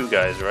definitely two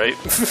guys, right?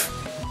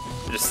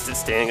 Just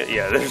standing.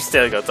 Yeah, they're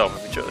standing on top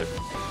of each other.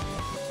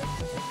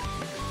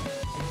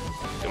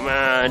 Come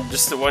on,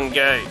 just the one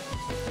guy.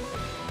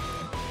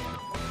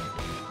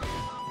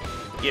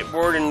 Get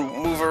bored and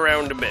move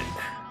around a bit.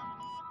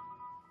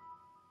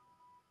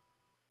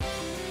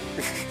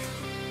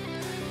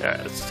 Alright,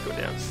 let's just go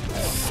down.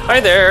 Hi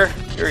there!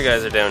 Your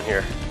guys are down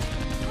here.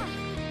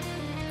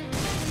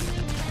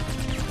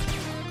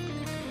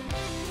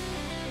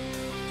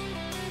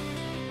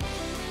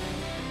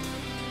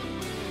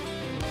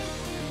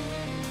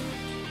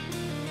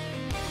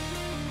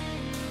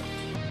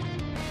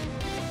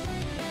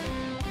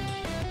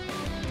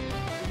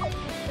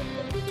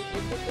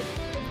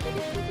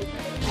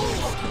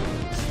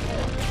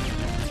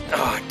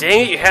 Oh,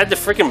 dang it, you had to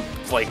freaking,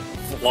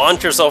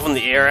 launch yourself in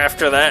the air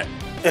after that.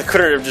 I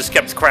couldn't have just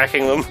kept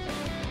cracking them.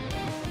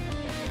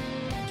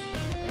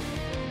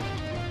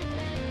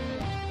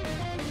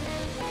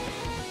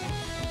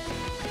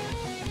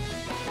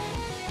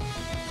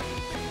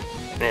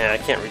 Yeah, I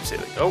can't reach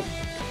it. Oh.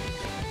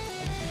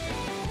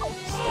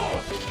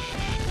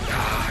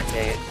 Ah,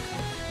 dang it.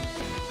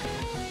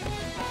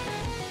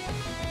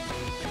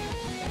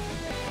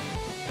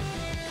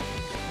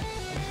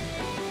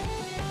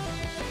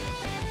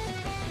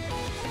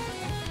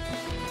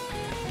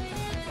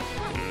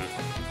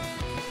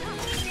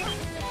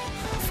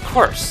 Of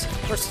course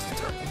it's a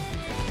turn.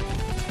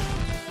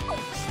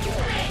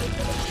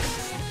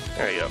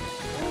 There you go.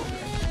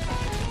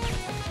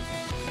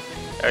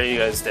 How are you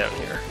guys down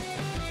here?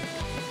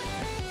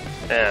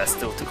 Yeah,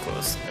 still too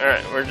close.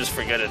 Alright, we'll just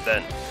forget it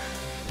then.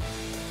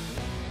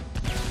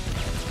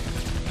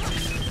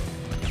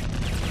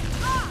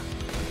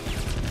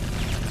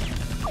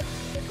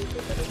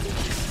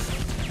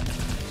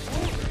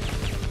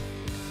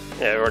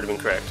 Yeah, I've already been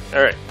cracked.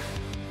 Alright.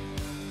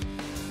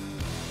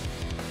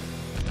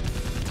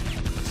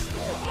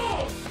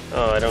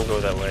 Oh, I don't go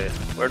that way.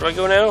 Where do I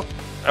go now?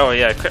 Oh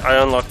yeah, I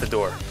unlocked the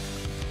door.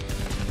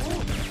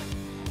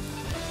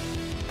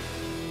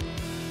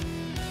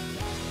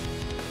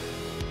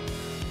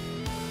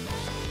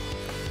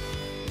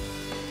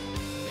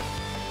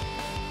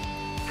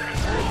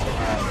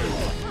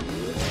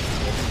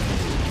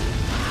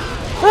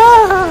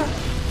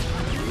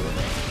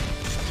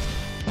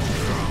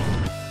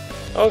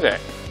 Okay.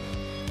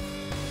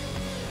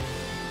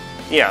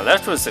 Yeah,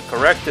 that was the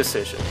correct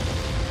decision.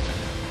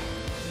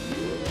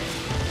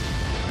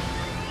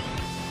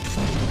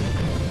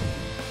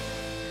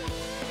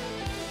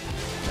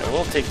 I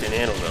will take the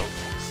nano though.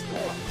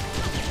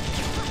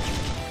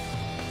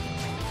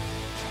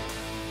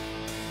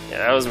 Yeah,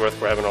 that was worth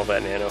grabbing all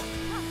that nano.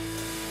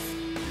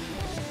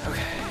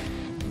 Okay.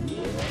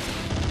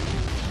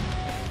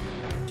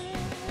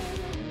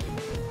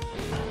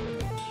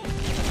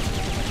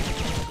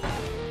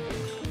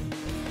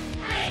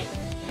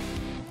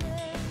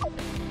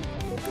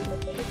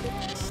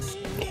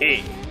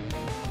 Hey.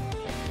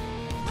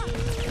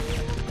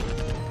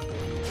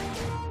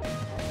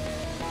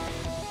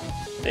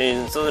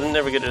 And so they'll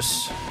never get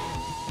us.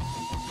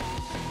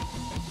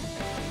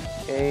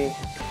 Okay.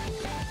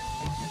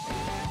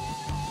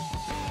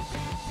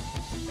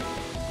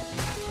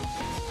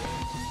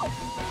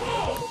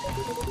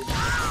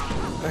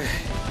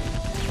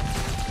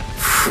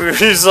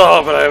 You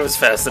saw, but I was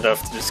fast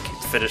enough to just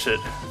finish it.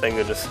 Thank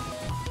goodness.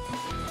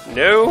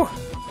 No.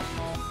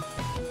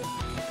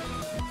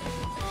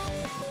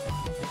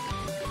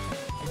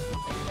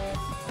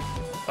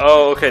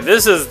 Oh, okay.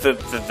 This is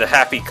the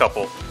happy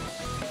couple.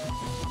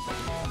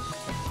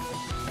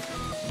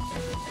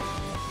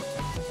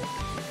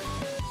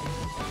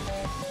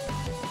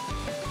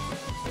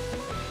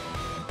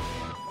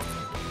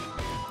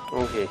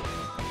 Okay.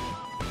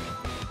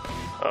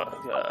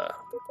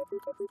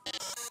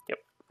 Yep.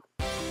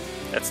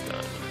 That's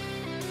done.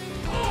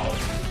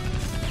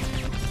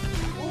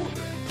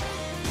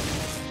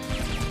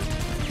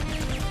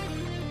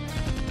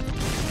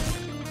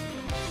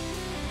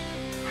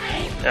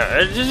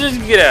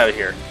 Just get out of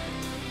here.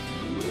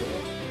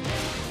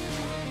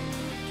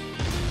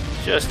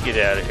 Just get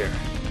out of here.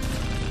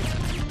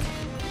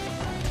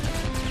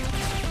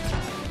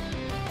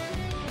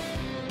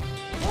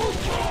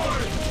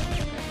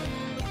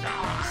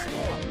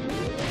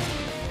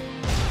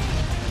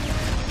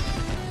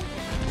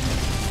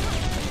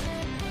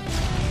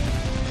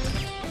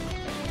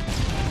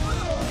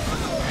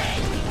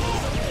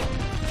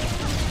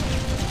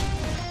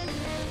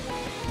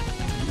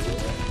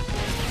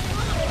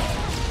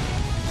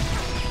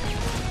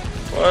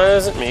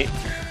 Wasn't me.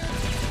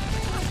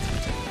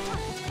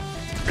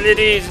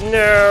 Blitties,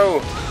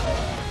 no!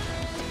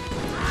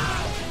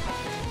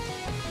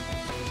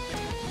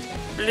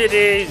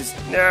 Blitties,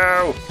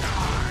 no!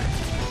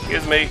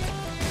 Excuse me.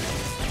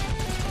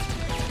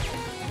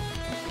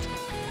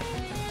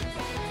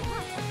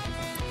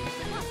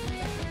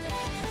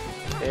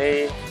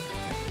 Okay.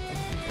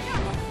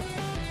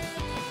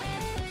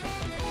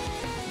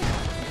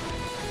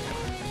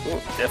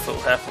 Ooh, definitely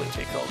will happily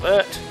take all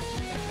that.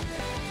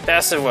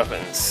 Passive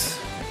weapons.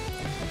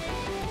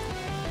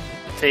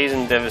 Tase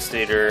and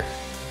Devastator.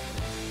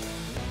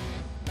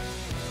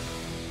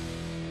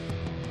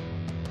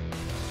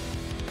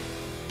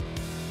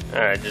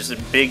 Alright, just a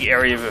big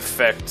area of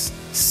effect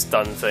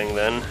stun thing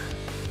then.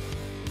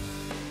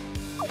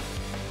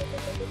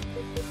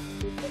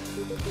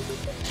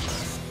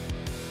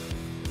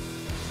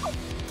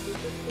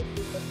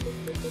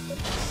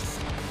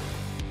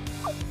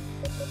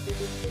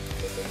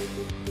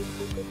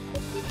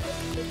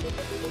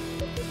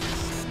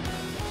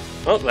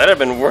 Oh, glad I've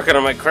been working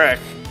on my crack.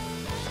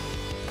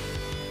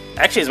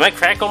 Actually, is my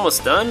crack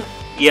almost done?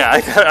 Yeah,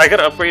 I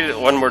gotta upgrade it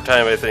one more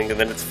time, I think, and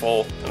then it's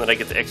full, and then I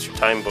get the extra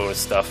time bonus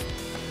stuff.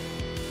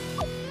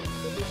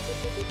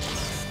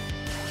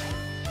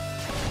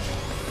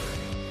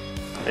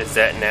 Is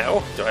that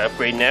now? Do I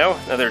upgrade now?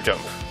 Another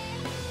jump.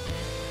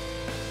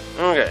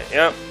 Okay,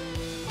 yep.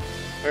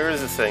 Where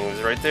is the thing? Was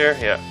it right there?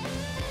 Yeah.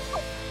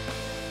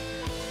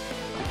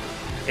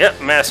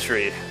 Yep,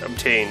 mastery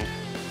obtained.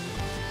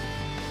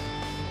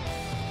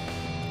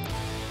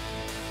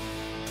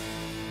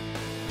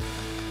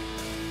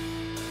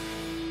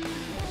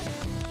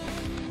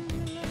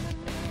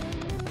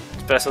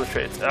 Special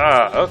traits.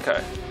 Ah,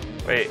 okay.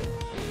 Wait.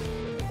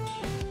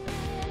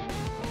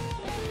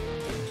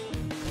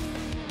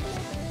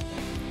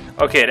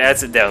 Okay, it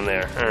adds it down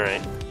there.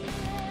 Alright.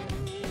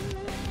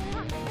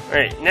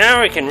 Alright,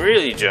 now I can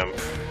really jump.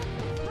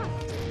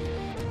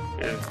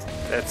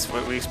 That's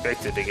what we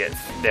expected to get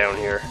down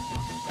here.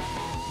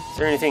 Is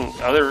there anything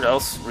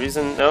else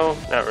reason? No,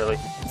 not really.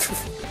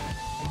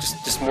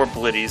 just more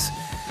blitties.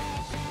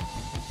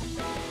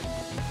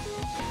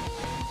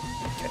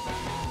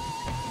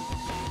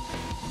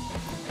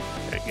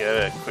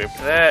 Gotta equip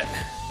that.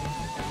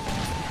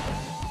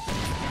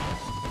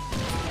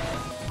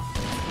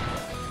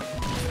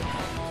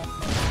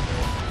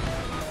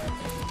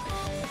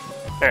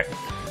 Alright.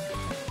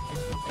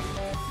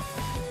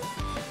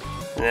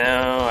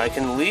 Now I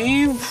can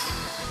leave.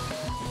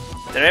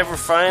 Did I ever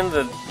find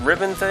the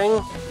ribbon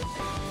thing?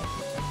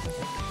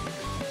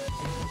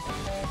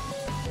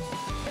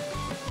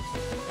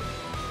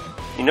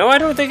 You know, I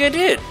don't think I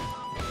did.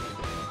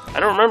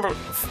 I don't remember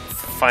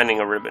finding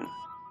a ribbon.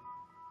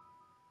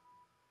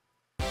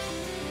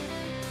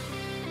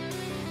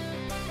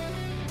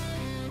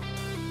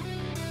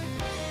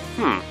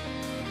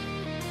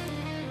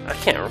 I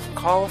can't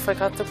recall if I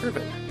got the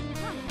ribbon.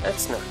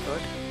 That's not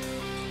good.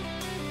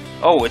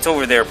 Oh, it's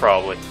over there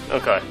probably.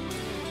 Okay.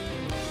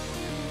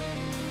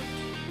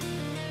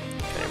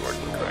 Okay, more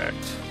than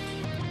correct.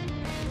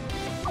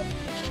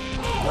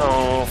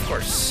 Oh, of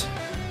course.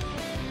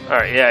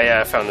 Alright,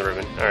 yeah, I found the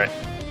ribbon. Alright.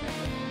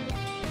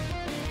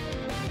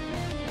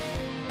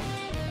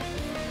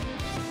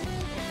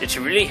 Did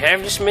you really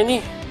have this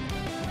many?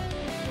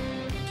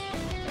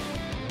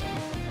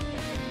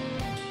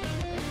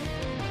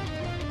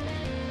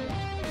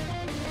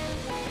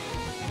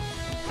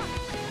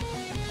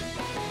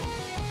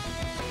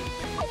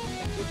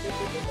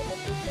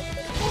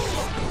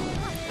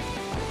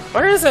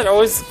 Why does that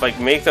always like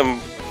make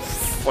them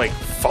like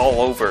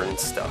fall over and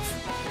stuff?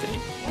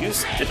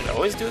 Did it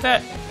always do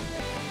that?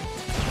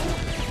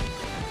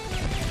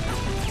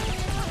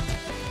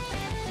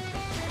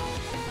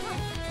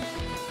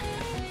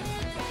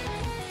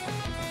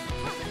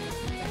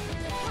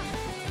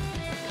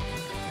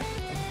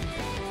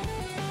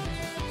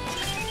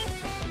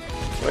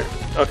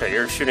 Wait, okay,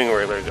 you're shooting a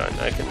regular gun.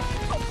 I can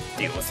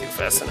deal with you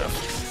fast enough.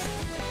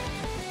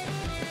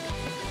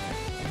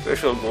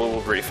 Official global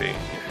briefing.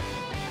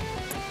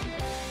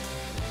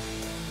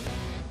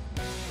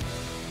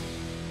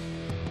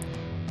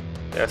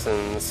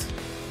 Assassins.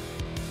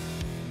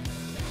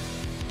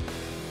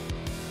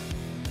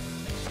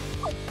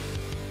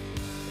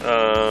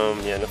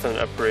 Yeah, nothing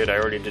to upgrade. I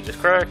already did this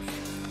crack.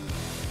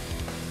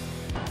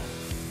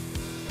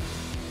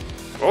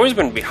 I've always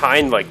been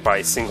behind, like, by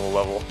a single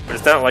level, but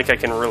it's not like I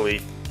can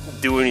really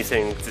do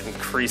anything to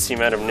increase the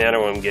amount of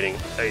nano I'm getting.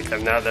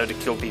 I'm not there to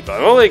kill people.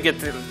 I'm only get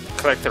to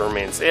collect the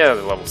remains. Yeah,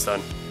 the level's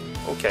done.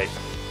 Okay.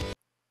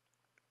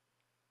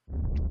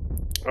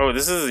 Oh,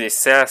 this is the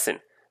assassin.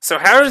 So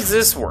how does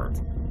this work?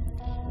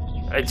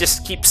 I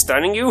just keep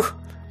stunning you?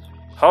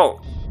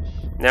 Oh.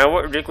 Now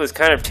what ridiculous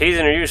kind of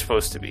tasing are you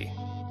supposed to be?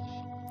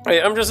 Hey,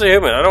 I'm just a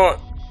human. I don't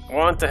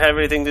want to have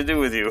anything to do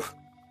with you.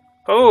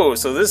 Oh,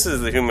 so this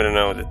is the human I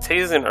know. The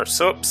Tazen are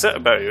so upset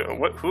about you.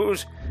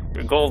 Who's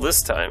your goal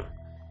this time?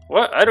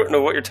 What? I don't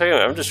know what you're talking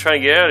about. I'm just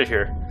trying to get out of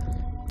here.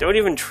 Don't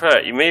even try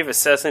it. You may have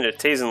assassinated a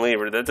Tazen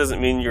leader. That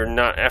doesn't mean you're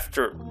not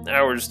after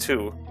ours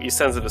too. He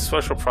sends a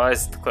special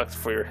prize to collect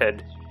for your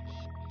head.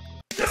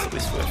 Definitely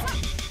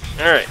swift.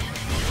 Alright.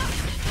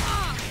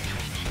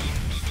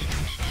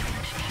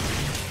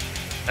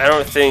 I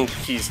don't think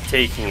he's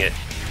taking it.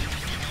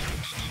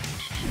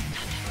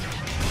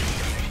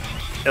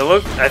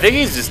 I think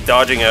he's just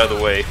dodging out of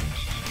the way.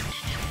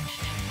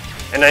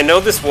 And I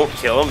know this won't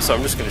kill him, so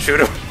I'm just gonna shoot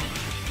him.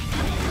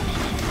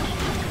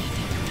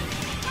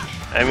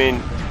 I mean...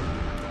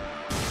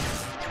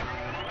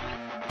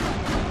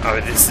 oh,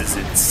 this is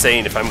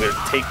insane if I'm gonna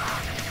take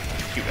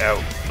you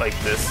out like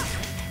this.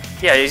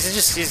 Yeah,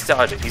 he's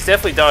dodging. He's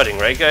definitely dodging,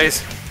 right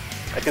guys?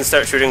 I can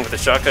start shooting with the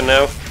shotgun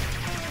now.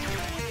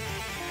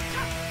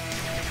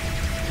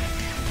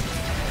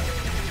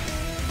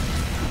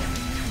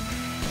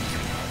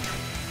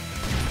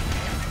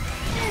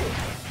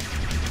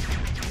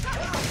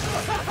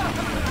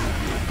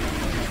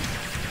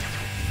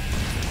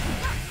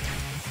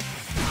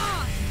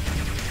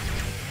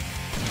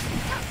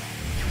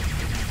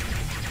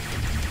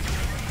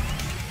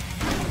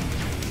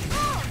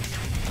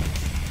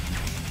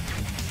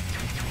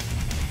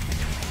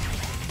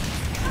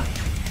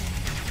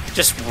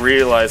 Just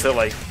realized that,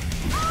 like,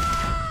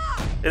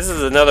 this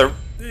is another...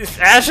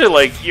 Asha,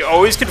 like, you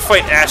always can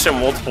fight Asha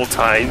multiple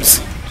times.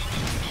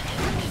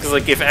 Because,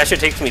 like, if Asha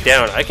takes me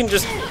down, I can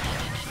just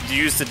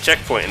use the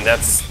checkpoint, and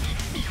that's...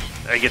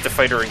 I get to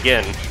fight her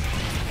again.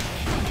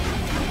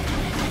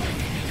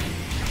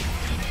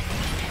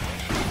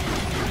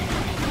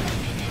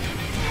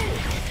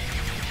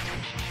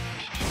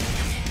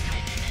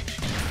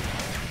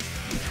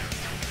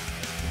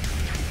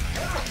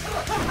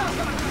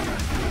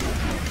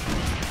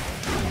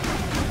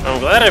 I'm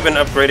glad I've been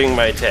upgrading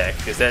my attack,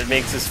 because that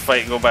makes this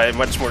fight go by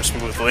much more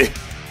smoothly.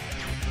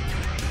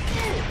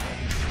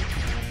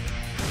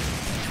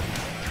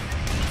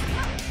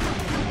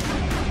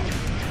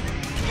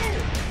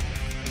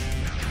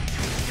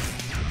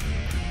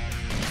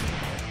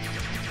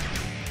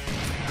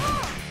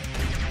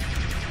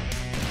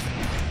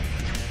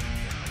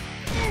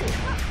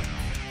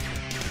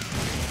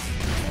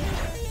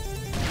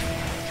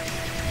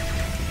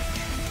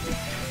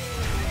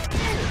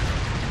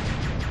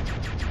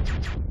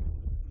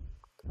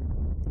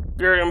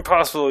 You're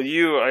impossible.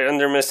 I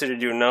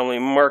underestimated you. Not only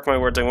mark my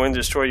words, I'm going to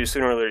destroy you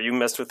sooner or later. You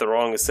messed with the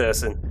wrong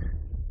assassin.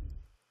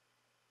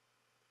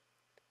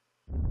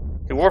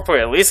 Hey,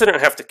 Warboy, at least I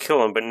didn't have to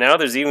kill him, but now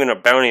there's even a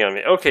bounty on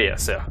me. Okay,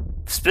 yes, yeah.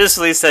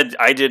 Specifically said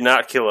I did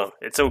not kill him.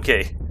 It's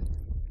okay.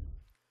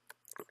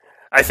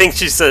 I think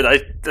she said I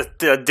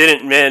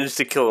didn't manage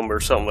to kill him or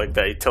something like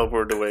that. He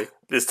teleported away.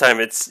 This time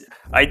it's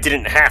I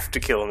didn't have to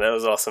kill him. That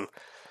was awesome.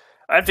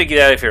 I have to get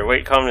out of here.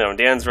 Wait, calm down.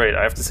 Dan's right.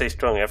 I have to stay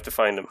strong. I have to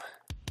find him.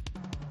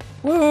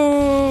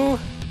 Woo!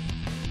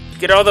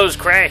 Get all those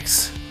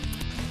cracks!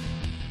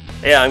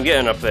 Yeah, I'm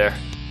getting up there.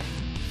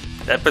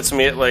 That puts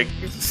me at like...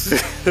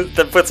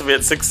 that puts me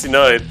at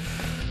 69.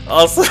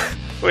 Also...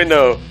 wait,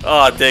 no.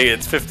 Aw, oh, dang it,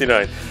 it's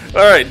 59.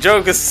 Alright,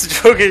 joking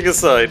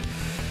aside.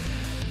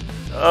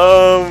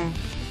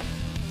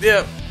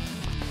 Yeah.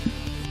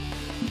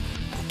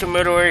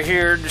 Commodore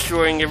here,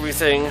 destroying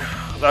everything.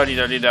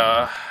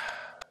 La-di-da-di-da.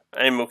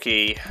 I'm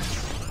okay.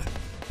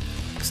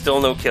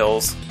 Still no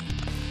kills.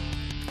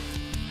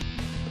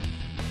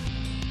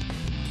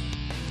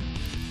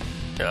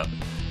 Yeah.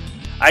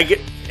 I get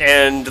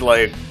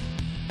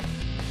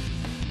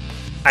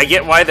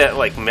why that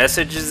like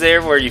message is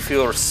there where you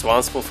feel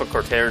responsible for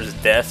Cortaire's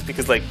death,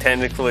 because like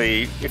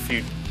technically if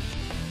you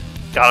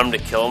got him to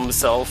kill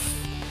himself,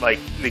 like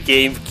the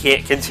game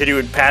can't continue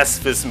in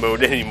pacifist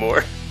mode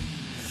anymore.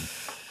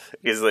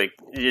 Because, like,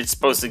 you're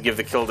supposed to give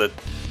the kill to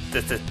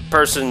the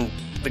person,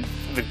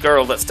 the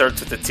girl that starts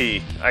with the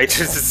T. I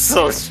just,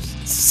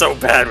 it's so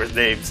bad with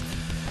names.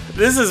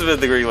 This has been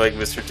the Green Lake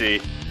Mr.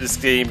 T. This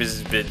game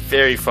has been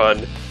very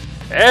fun.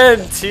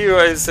 And to you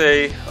I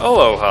say,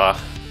 aloha.